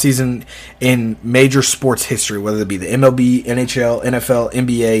shortest offseason in major sports history, whether it be the MLB, NHL, NFL,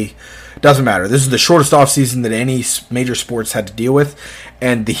 NBA. Doesn't matter. This is the shortest offseason that any major sports had to deal with.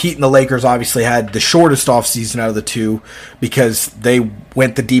 And the Heat and the Lakers obviously had the shortest offseason out of the two because they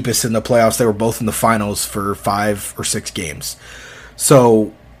went the deepest in the playoffs. They were both in the finals for 5 or 6 games.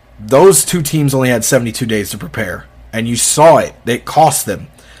 So those two teams only had 72 days to prepare. And you saw it. It cost them.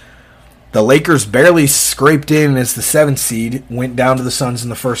 The Lakers barely scraped in as the 7th seed, went down to the Suns in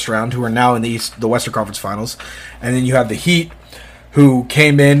the first round, who are now in the Western Conference Finals. And then you have the Heat, who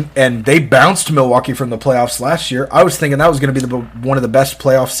came in and they bounced Milwaukee from the playoffs last year. I was thinking that was going to be one of the best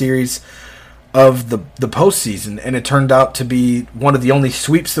playoff series of the postseason, and it turned out to be one of the only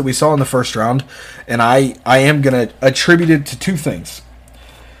sweeps that we saw in the first round. And I am going to attribute it to 2 things.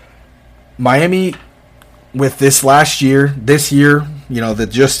 Miami, with this year, that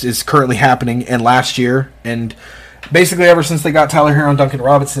just is currently happening, and last year, and basically ever since they got Tyler Hero and Duncan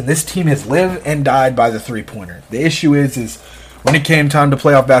Robinson, this team has lived and died by the three-pointer. The issue is when it came time to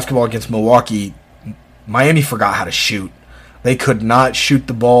playoff basketball against Milwaukee, Miami forgot how to shoot. They could not shoot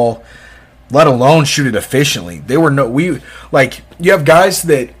the ball, let alone shoot it efficiently.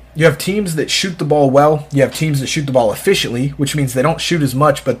 You have teams that shoot the ball well. You have teams that shoot the ball efficiently, which means they don't shoot as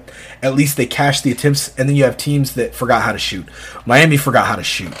much, but at least they cash the attempts. And then you have teams that forgot how to shoot. Miami forgot how to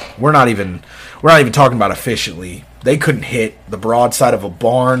shoot. We're not even talking about efficiently. They couldn't hit the broadside of a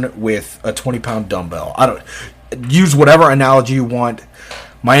barn with a 20-pound dumbbell. I don't use whatever analogy you want.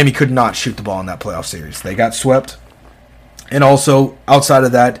 Miami could not shoot the ball in that playoff series. They got swept. And also, outside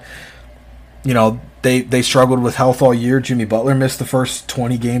of that, they struggled with health all year. Jimmy Butler missed the first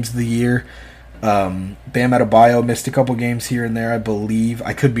 20 games of the year. Bam Adebayo missed a couple games here and there, I believe.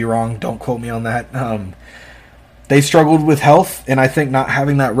 I could be wrong. Don't quote me on that. They struggled with health, and I think not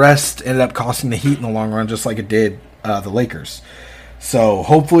having that rest ended up costing the Heat in the long run, just like it did the Lakers. So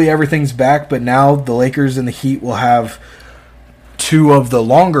hopefully everything's back, but now the Lakers and the Heat will have 2 of the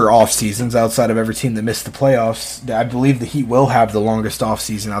longer off seasons outside of every team that missed the playoffs. I believe the Heat will have the longest off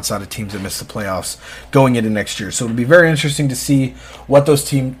season outside of teams that missed the playoffs going into next year. So it'll be very interesting to see what those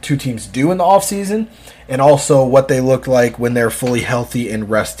 2 teams do in the off season, and also what they look like when they're fully healthy and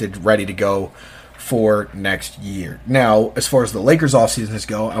rested, ready to go for next year. Now, as far as the Lakers off seasons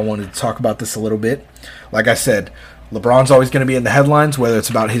go, I wanted to talk about this a little bit. Like I said, LeBron's always going to be in the headlines, whether it's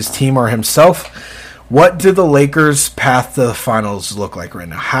about his team or himself. What do the Lakers' path to the finals look like right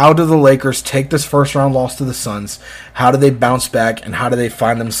now? How do the Lakers take this first-round loss to the Suns? How do they bounce back, and how do they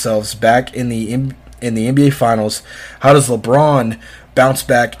find themselves back in the NBA Finals? How does LeBron bounce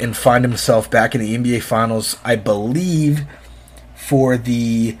back and find himself back in the NBA Finals, I believe, for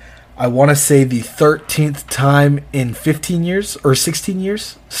the 13th time in 15 years or 16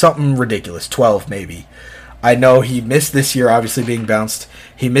 years? Something ridiculous, 12 maybe. I know he missed this year, obviously being bounced.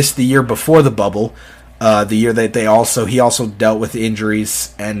 He missed the year before the bubble. The year that he also dealt with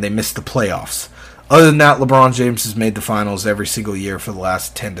injuries, and they missed the playoffs. Other than that, LeBron James has made the finals every single year for the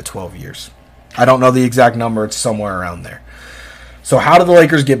last 10 to 12 years. I don't know the exact number. It's somewhere around there. So how do the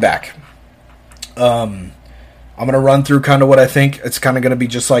Lakers get back? I'm going to run through kind of what I think. It's kind of going to be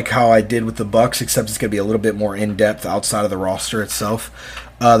just like how I did with the Bucks, except it's going to be a little bit more in-depth outside of the roster itself.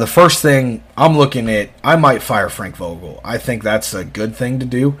 The first thing I'm looking at, I might fire Frank Vogel. I think that's a good thing to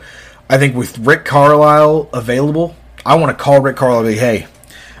do. I think with Rick Carlisle available, I want to call Rick Carlisle and be, hey,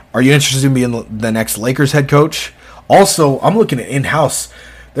 are you interested in being the next Lakers head coach? Also, I'm looking at in-house.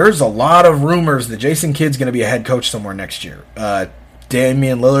 There's a lot of rumors that Jason Kidd's going to be a head coach somewhere next year.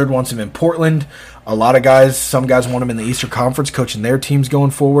 Damian Lillard wants him in Portland. A lot of guys, some guys want him in the Eastern Conference coaching their teams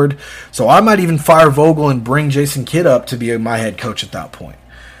going forward. So I might even fire Vogel and bring Jason Kidd up to be my head coach at that point.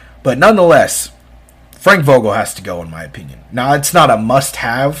 But nonetheless, Frank Vogel has to go, in my opinion. Now, it's not a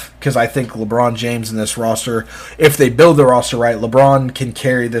must-have, because I think LeBron James in this roster, if they build the roster right, LeBron can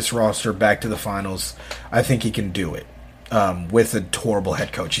carry this roster back to the finals. I think he can do it with a horrible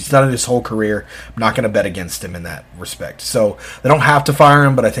head coach. He's done it his whole career. I'm not going to bet against him in that respect. So they don't have to fire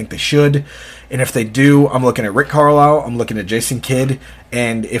him, but I think they should. And if they do, I'm looking at Rick Carlisle, I'm looking at Jason Kidd,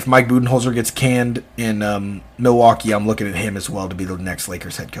 and if Mike Budenholzer gets canned in Milwaukee, I'm looking at him as well to be the next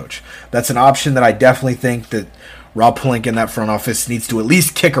Lakers head coach. That's an option that I definitely think that Rob Pelinka in that front office needs to at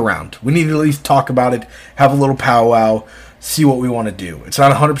least kick around. We need to at least talk about it, have a little powwow, see what we want to do. It's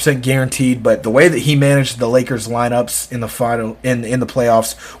not 100% guaranteed, but the way that he managed the Lakers lineups in the final in the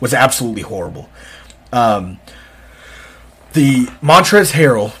playoffs was absolutely horrible. The Montrezl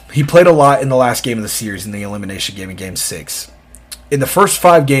Harrell, he played a lot in the last game of the series in the elimination game in Game 6. In the first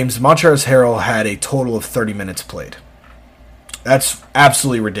 5 games, Montrezl Harrell had a total of 30 minutes played. That's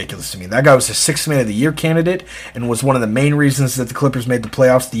absolutely ridiculous to me. That guy was a 6th Man of the Year candidate and was one of the main reasons that the Clippers made the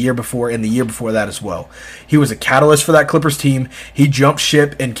playoffs the year before and the year before that as well. He was a catalyst for that Clippers team. He jumped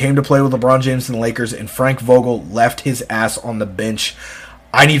ship and came to play with LeBron James and the Lakers, and Frank Vogel left his ass on the bench.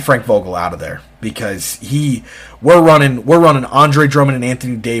 I need Frank Vogel out of there because we're running Andre Drummond and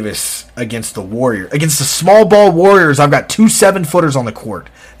Anthony Davis against the Warriors. Against the small ball Warriors, I've got 2 7-footers on the court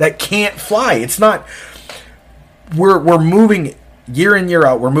that can't fly. It's not. We're moving year in, year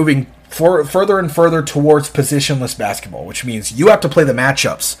out. We're moving further and further towards positionless basketball, which means you have to play the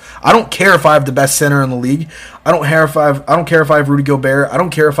matchups. I don't care if I have the best center in the league. I don't care if I have Rudy Gobert. I don't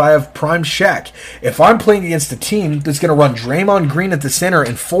care if I have prime Shaq. If I'm playing against a team that's going to run Draymond Green at the center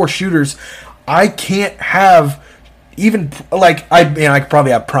and 4 shooters, I can't have even I could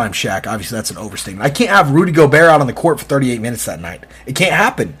probably have prime Shaq. Obviously, that's an overstatement. I can't have Rudy Gobert out on the court for 38 minutes that night. It can't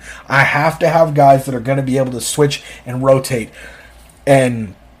happen. I have to have guys that are going to be able to switch and rotate.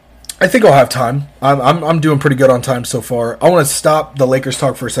 And I think I'll have time. I'm doing pretty good on time so far. I want to stop the Lakers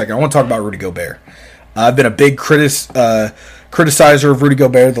talk for a second. I want to talk about Rudy Gobert. I've been a big criticizer of Rudy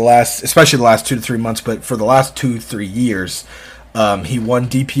Gobert especially the last 2 to 3 months, but for the last 2-3 years. He won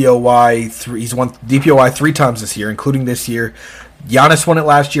DPOY. He's won DPOY 3 times this year, including this year. Giannis won it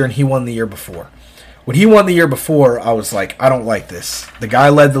last year, and he won the year before. When he won the year before, I was like, I don't like this. The guy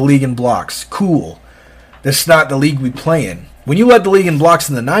led the league in blocks. Cool. This is not the league we play in. When you led the league in blocks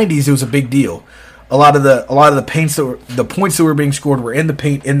in the 90s, it was a big deal. A lot of the points that were being scored were in the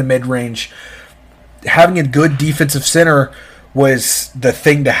paint, in the mid range. Having a good defensive center was the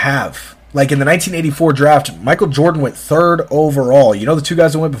thing to have. Like in the 1984 draft, Michael Jordan went 3rd overall. You know the 2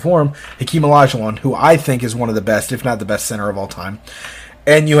 guys that went before him? Hakeem Olajuwon, who I think is one of the best, if not the best center of all time.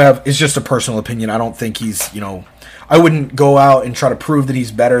 And it's just a personal opinion. I don't think he's, I wouldn't go out and try to prove that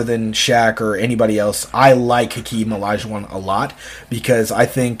he's better than Shaq or anybody else. I like Hakeem Olajuwon a lot because I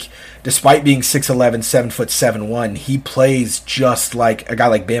think despite being 6'11", 7'7", he plays just like a guy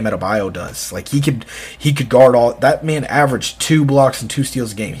like Bam Adebayo does. Like he could guard all. That man averaged 2 blocks and 2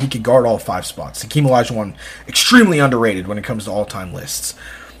 steals a game. He could guard all 5 spots. Hakeem Olajuwon, extremely underrated when it comes to all-time lists.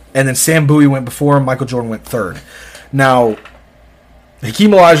 And then Sam Bowie went before him. Michael Jordan went 3rd. Now,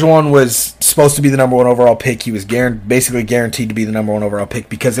 Hakeem Olajuwon was supposed to be the number 1 overall pick. He was basically guaranteed to be the number 1 overall pick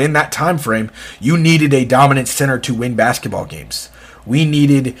because in that time frame, you needed a dominant center to win basketball games. You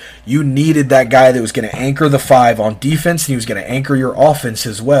needed that guy that was going to anchor the 5 on defense, and he was going to anchor your offense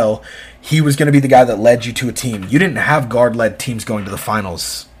as well. He was going to be the guy that led you to a team. You didn't have guard-led teams going to the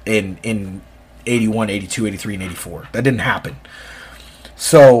finals in 81, 82, 83, and 84. That didn't happen.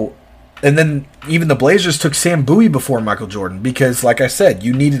 So, and then even the Blazers took Sam Bowie before Michael Jordan because, like I said,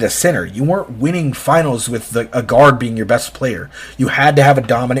 you needed a center. You weren't winning finals with a guard being your best player. You had to have a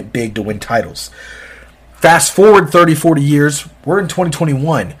dominant big to win titles. Fast forward 30, 40 years, we're in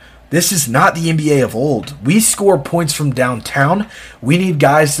 2021. This is not the NBA of old. We score points from downtown. We need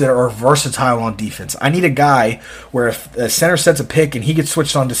guys that are versatile on defense. I need a guy where if a center sets a pick and he gets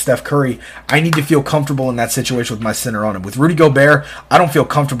switched on to Steph Curry, I need to feel comfortable in that situation with my center on him. With Rudy Gobert, I don't feel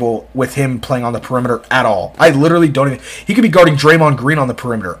comfortable with him playing on the perimeter at all. I literally don't even... He could be guarding Draymond Green on the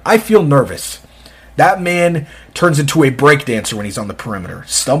perimeter. I feel nervous. That man turns into a breakdancer when he's on the perimeter.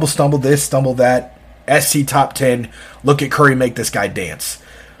 Stumble this, stumble that. SC top 10. Look at Curry make this guy dance.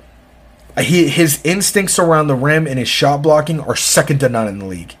 His instincts around the rim and his shot blocking are second to none in the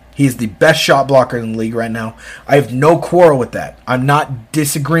league. He is the best shot blocker in the league right now. I have no quarrel with that. I'm not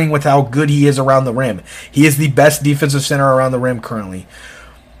disagreeing with how good he is around the rim. He is the best defensive center around the rim currently.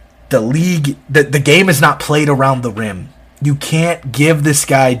 The game is not played around the rim. You can't give this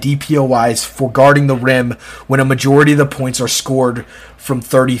guy DPOYs for guarding the rim when a majority of the points are scored from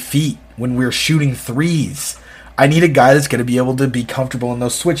 30 feet when we're shooting threes. I need a guy that's going to be able to be comfortable in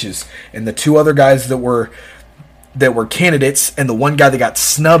those switches. And the two other guys that were candidates, and the one guy that got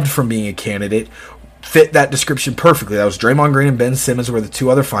snubbed from being a candidate, fit that description perfectly. That was Draymond Green and Ben Simmons were the two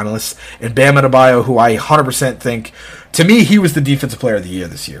other finalists, and Bam Adebayo, who I 100% think, to me, he was the defensive player of the year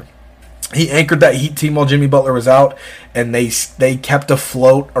this year. He anchored that Heat team while Jimmy Butler was out, and they kept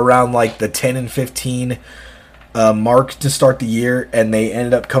afloat around like the 10 and 15 mark to start the year, and they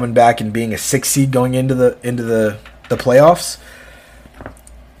ended up coming back and being a 6 seed going into the playoffs.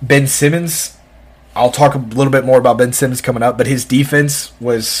 Ben Simmons, I'll talk a little bit more about Ben Simmons coming up, but his defense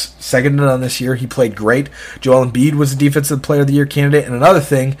was second to none this year. He played great. Joel Embiid was the Defensive Player of the Year candidate. And another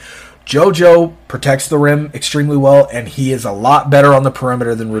thing, JoJo protects the rim extremely well, and he is a lot better on the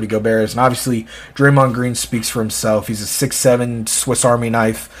perimeter than Rudy Gobert is. And obviously, Draymond Green speaks for himself. He's a 6'7" Swiss Army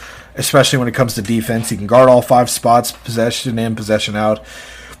knife, especially when it comes to defense. He can guard all 5 spots, possession in, possession out.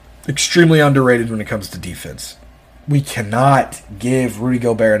 Extremely underrated when it comes to defense. We cannot give Rudy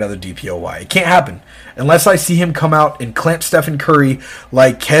Gobert another DPOY. It can't happen. Unless I see him come out and clamp Stephen Curry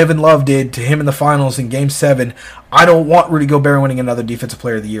like Kevin Love did to him in the finals in Game 7, I don't want Rudy Gobert winning another Defensive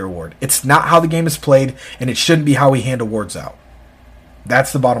Player of the Year award. It's not how the game is played, and it shouldn't be how we hand awards out.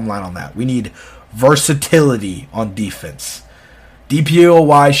 That's the bottom line on that. We need versatility on defense.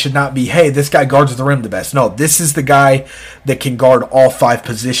 DPOY should not be, hey, this guy guards the rim the best. No, this is the guy that can guard all 5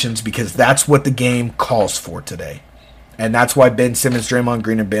 positions because that's what the game calls for today. And that's why Ben Simmons, Draymond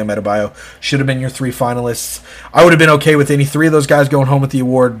Green, and Bam Adebayo should have been your 3 finalists. I would have been okay with any 3 of those guys going home with the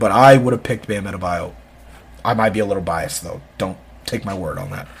award, but I would have picked Bam Adebayo. I might be a little biased, though. Don't take my word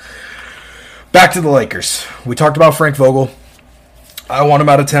on that. Back to the Lakers. We talked about Frank Vogel. I want him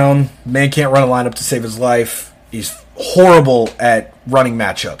out of town. Man can't run a lineup to save his life. He's horrible at running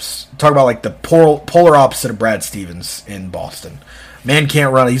matchups. Talk about like the polar opposite of Brad Stevens in Boston. Man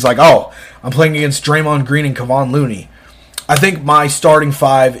can't run. He's like, oh, I'm playing against Draymond Green and Kevon Looney. I think my starting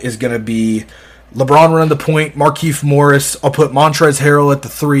 5 is going to be LeBron running the point, Markieff Morris. I'll put Montrezl Harrell at the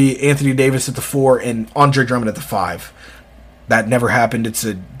 3, Anthony Davis at the 4, and Andre Drummond at the 5. That never happened. It's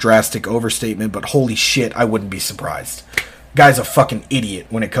a drastic overstatement, but holy shit, I wouldn't be surprised. Guy's a fucking idiot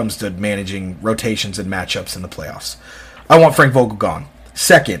when it comes to managing rotations and matchups in the playoffs. I want Frank Vogel gone.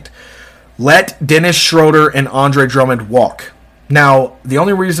 Second, let Dennis Schroeder and Andre Drummond walk. Now, the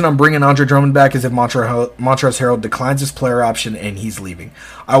only reason I'm bringing Andre Drummond back is if Montrezl Harrell declines his player option and he's leaving.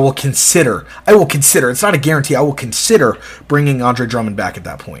 I will consider, it's not a guarantee, I will consider bringing Andre Drummond back at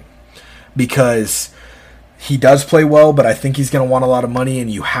that point. Because he does play well, but I think he's going to want a lot of money, and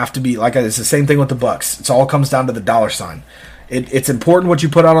you have to be, like, it's the same thing with the Bucks. It all comes down to the dollar sign. It's important what you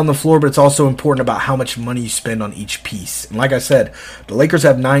put out on the floor, but it's also important about how much money you spend on each piece. And like I said, the Lakers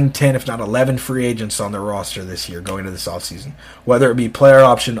have 9, 10, if not 11 free agents on their roster this year going into this offseason. Whether it be player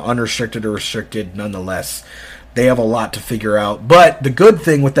option, unrestricted, or restricted, nonetheless, they have a lot to figure out. But the good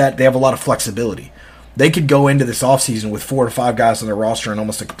thing with that, they have a lot of flexibility. They could go into this offseason with 4 to 5 guys on their roster and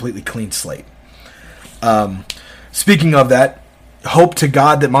almost a completely clean slate. Speaking of that, hope to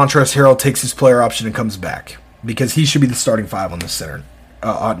God that Montrezl Harrell takes his player option and comes back, because he should be the starting 5 on the center.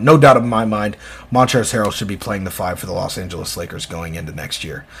 No doubt in my mind, Montrezl Harrell should be playing the 5 for the Los Angeles Lakers going into next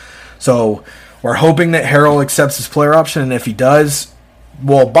year. So we're hoping that Harrell accepts his player option, and if he does,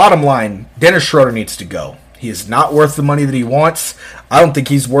 well, bottom line, Dennis Schroeder needs to go. He is not worth the money that he wants. I don't think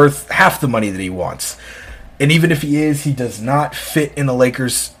he's worth half the money that he wants. And even if he is, he does not fit in the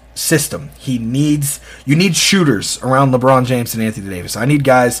Lakers' system. You need shooters around LeBron James and Anthony Davis. I need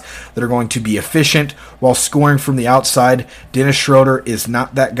guys that are going to be efficient while scoring from the outside. Dennis Schroeder is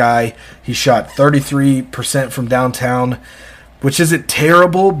not that guy. He shot 33% from downtown, which isn't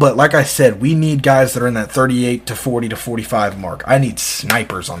terrible, but like I said, we need guys that are in that 38 to 40 to 45 mark. I need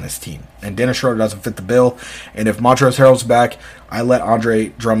snipers on this team, and Dennis Schroeder doesn't fit the bill. And if Montrezl Harrell's back, I let Andre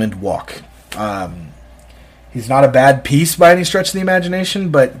Drummond walk. He's not a bad piece by any stretch of the imagination,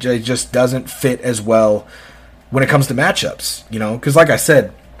 but he just doesn't fit as well when it comes to matchups. Because like I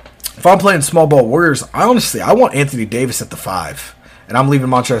said, if I'm playing small ball Warriors, I want Anthony Davis at the 5, and I'm leaving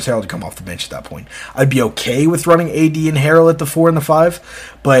Montrezl Harrell to come off the bench at that point. I'd be okay with running AD and Harrell at the 4 and the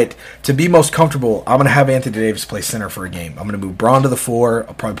 5, but to be most comfortable, I'm going to have Anthony Davis play center for a game. I'm going to move Braun to the 4.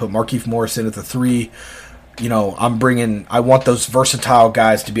 I'll probably put Markieff Morris in at the 3. I want those versatile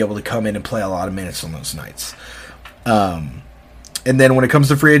guys to be able to come in and play a lot of minutes on those nights. And then when it comes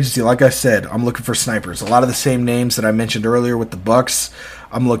to free agency, like I said, I'm looking for snipers. A lot of the same names that I mentioned earlier with the Bucks.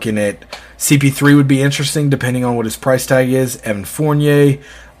 I'm looking at CP3 would be interesting depending on what his price tag is. Evan Fournier,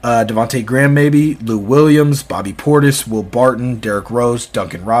 Devontae Graham maybe, Lou Williams, Bobby Portis, Will Barton, Derrick Rose,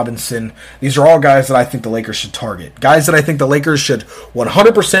 Duncan Robinson. These are all guys that I think the Lakers should target. Guys that I think the Lakers should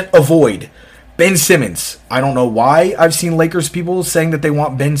 100% avoid Ben Simmons. I don't know why I've seen Lakers people saying that they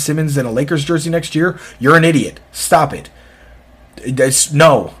want Ben Simmons in a Lakers jersey next year. You're an idiot. Stop it.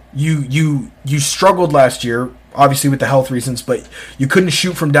 No. You struggled last year, obviously with the health reasons, but you couldn't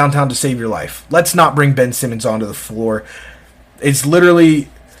shoot from downtown to save your life. Let's not bring Ben Simmons onto the floor. It's literally...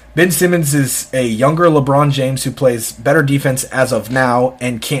 Ben Simmons is a younger LeBron James who plays better defense as of now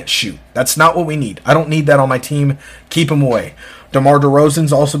and can't shoot. That's not what we need. I don't need that on my team. Keep him away. DeMar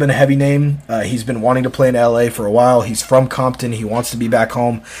DeRozan's also been a heavy name. He's been wanting to play in LA for a while. He's from Compton. He wants to be back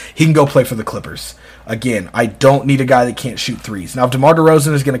home. He can go play for the Clippers. Again, I don't need a guy that can't shoot threes. Now, if DeMar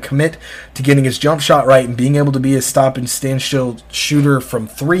DeRozan is going to commit to getting his jump shot right and being able to be a stop and stand still shooter from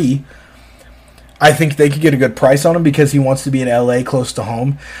three, I think they could get a good price on him because he wants to be in LA close to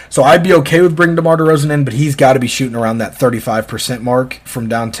home. So I'd be okay with bringing DeMar DeRozan in, but he's got to be shooting around that 35% mark from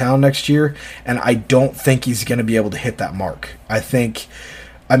downtown next year, and I don't think he's going to be able to hit that mark. He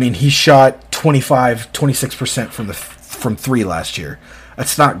shot 26% from three last year.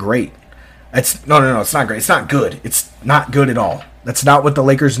 That's not great. It's not great. It's not good. It's not good at all. That's not what the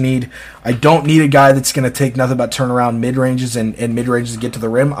Lakers need. I don't need a guy that's going to take nothing but turn around mid-ranges and mid-ranges to get to the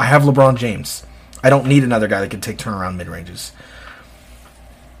rim. I have LeBron James. I don't need another guy that can take turnaround mid-ranges.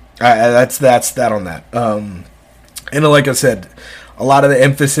 That's that on that. And like I said, a lot of the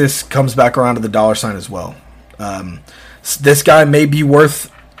emphasis comes back around to the dollar sign as well. This guy may be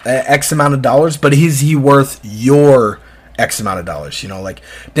worth X amount of dollars, but is he worth your X amount of dollars? Like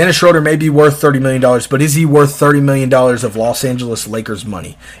Dennis Schroeder may be worth $30 million, but is he worth $30 million of Los Angeles Lakers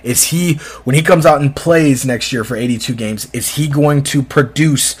money? Is he, when he comes out and plays next year for 82 games, is he going to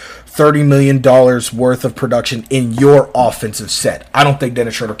produce $30 million worth of production in your offensive set? I don't think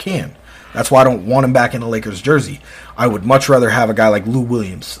Dennis Schroeder can. That's why I don't want him back in a Lakers jersey. I would much rather have a guy like Lou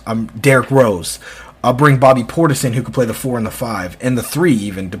Williams, Derrick Rose. I'll bring Bobby Portis in, who could play the 4 and the 5, and the 3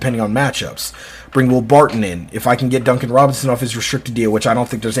 even, depending on matchups. Bring Will Barton in. If I can get Duncan Robinson off his restricted deal, which I don't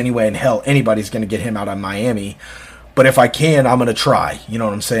think there's any way in hell anybody's going to get him out of Miami. But if I can, I'm going to try. You know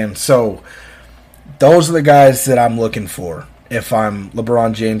what I'm saying? So those are the guys that I'm looking for if I'm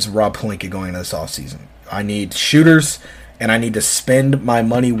LeBron James and Rob Pelinka going into this offseason. I need shooters, and I need to spend my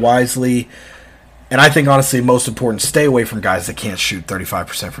money wisely. And I think, honestly, most important, stay away from guys that can't shoot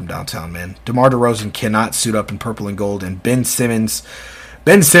 35% from downtown, man. DeMar DeRozan cannot suit up in purple and gold. And Ben Simmons,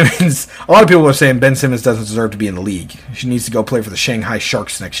 a lot of people are saying Ben Simmons doesn't deserve to be in the league. He needs to go play for the Shanghai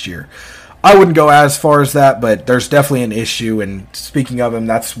Sharks next year. I wouldn't go as far as that, but there's definitely an issue. And speaking of him,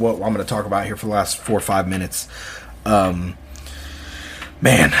 that's what I'm going to talk about here for the last 4 or 5 minutes. Ben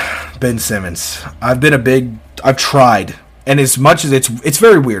Simmons. I've tried. And as much as it's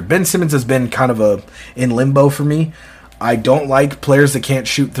very weird. Ben Simmons has been kind of in limbo for me. I don't like players that can't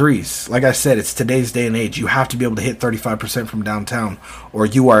shoot threes. Like I said, it's today's day and age. You have to be able to hit 35% from downtown, or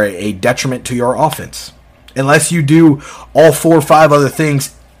you are a detriment to your offense. Unless you do all 4 or 5 other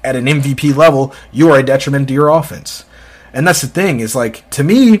things at an MVP level, you are a detriment to your offense. And that's the thing, is like, to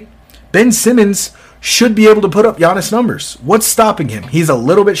me, Ben Simmons should be able to put up Giannis numbers. What's stopping him? He's a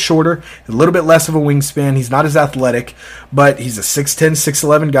little bit shorter, a little bit less of a wingspan. He's not as athletic, but he's a 6'10",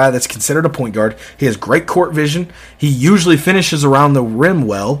 6'11" guy that's considered a point guard. He has great court vision. He usually finishes around the rim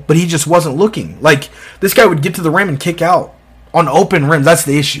well, but he just wasn't looking. Like, this guy would get to the rim and kick out on open rims. That's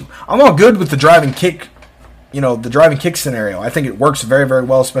the issue. I'm all good with the driving kick, the driving kick scenario. I think it works very, very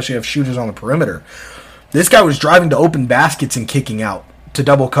well, especially if shooters on the perimeter. This guy was driving to open baskets and kicking out to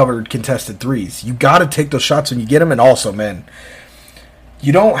double-covered contested threes. You got to take those shots when you get them. And also, man,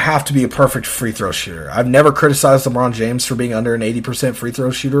 you don't have to be a perfect free throw shooter. I've never criticized LeBron James for being under an 80% free throw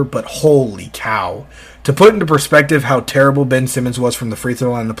shooter, but holy cow. To put into perspective how terrible Ben Simmons was from the free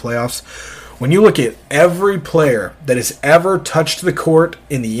throw line in the playoffs, when you look at every player that has ever touched the court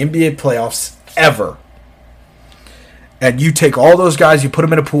in the NBA playoffs, ever, and you take all those guys, you put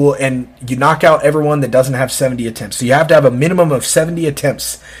them in a pool, and you knock out everyone that doesn't have 70 attempts. So you have to have a minimum of 70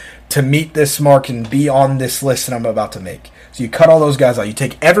 attempts to meet this mark and be on this list that I'm about to make. So you cut all those guys out. You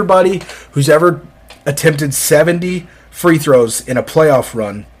take everybody who's ever attempted 70 free throws in a playoff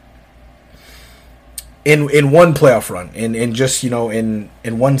run, in one playoff run, in just, in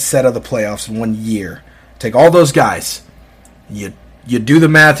one set of the playoffs in 1 year. Take all those guys. You do the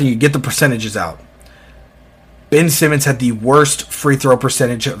math and you get the percentages out. Ben Simmons had the worst free throw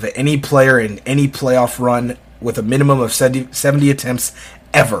percentage of any player in any playoff run with a minimum of 70 attempts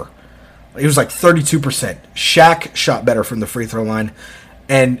ever. It was like 32%. Shaq shot better from the free throw line.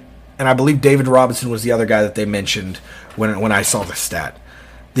 And I believe David Robinson was the other guy that they mentioned when I saw the stat.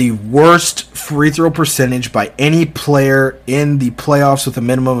 The worst free throw percentage by any player in the playoffs with a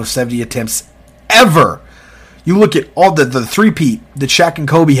minimum of 70 attempts ever. You look at all the three-peat that Shaq and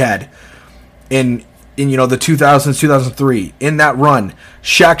Kobe had. in the 2000s, 2003, in that run,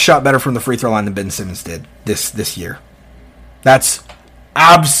 Shaq shot better from the free throw line than Ben Simmons did this year. That's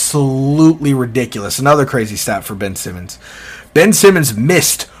absolutely ridiculous. Another crazy stat for Ben Simmons. Ben Simmons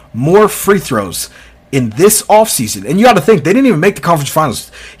missed more free throws in this offseason. And you got to think, they didn't even make the conference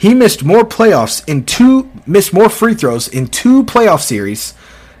finals. He missed more free throws in two playoff series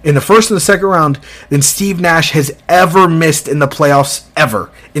in the first and the second round than Steve Nash has ever missed in the playoffs ever.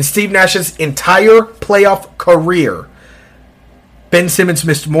 In Steve Nash's entire playoff career, Ben Simmons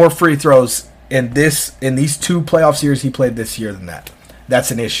missed more free throws in these two playoff series he played this year than that.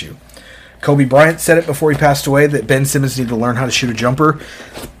 That's an issue. Kobe Bryant said it before he passed away that Ben Simmons needed to learn how to shoot a jumper.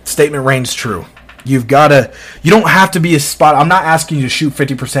 Statement reigns true. You don't have to be a spot. I'm not asking you to shoot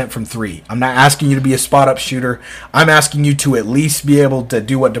 50% from three. I'm not asking you to be a spot up shooter. I'm asking you to at least be able to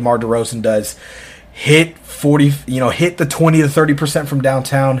do what DeMar DeRozan does. Hit the 20 to 30% from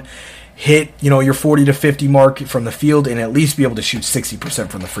downtown. Hit, your 40 to 50 mark from the field and at least be able to shoot 60%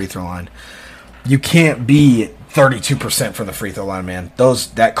 from the free throw line. You can't be 32% from the free throw line, man.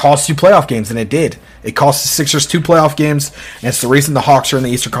 That costs you playoff games, and it did. It cost the Sixers 2 playoff games, and it's the reason the Hawks are in the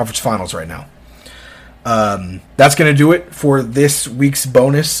Eastern Conference Finals right now. That's going to do it for this week's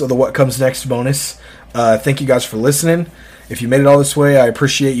bonus, or the What Comes Next bonus. Thank you guys for listening. If you made it all this way, I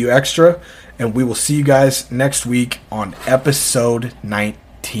appreciate you extra, and we will see you guys next week on episode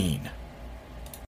 19.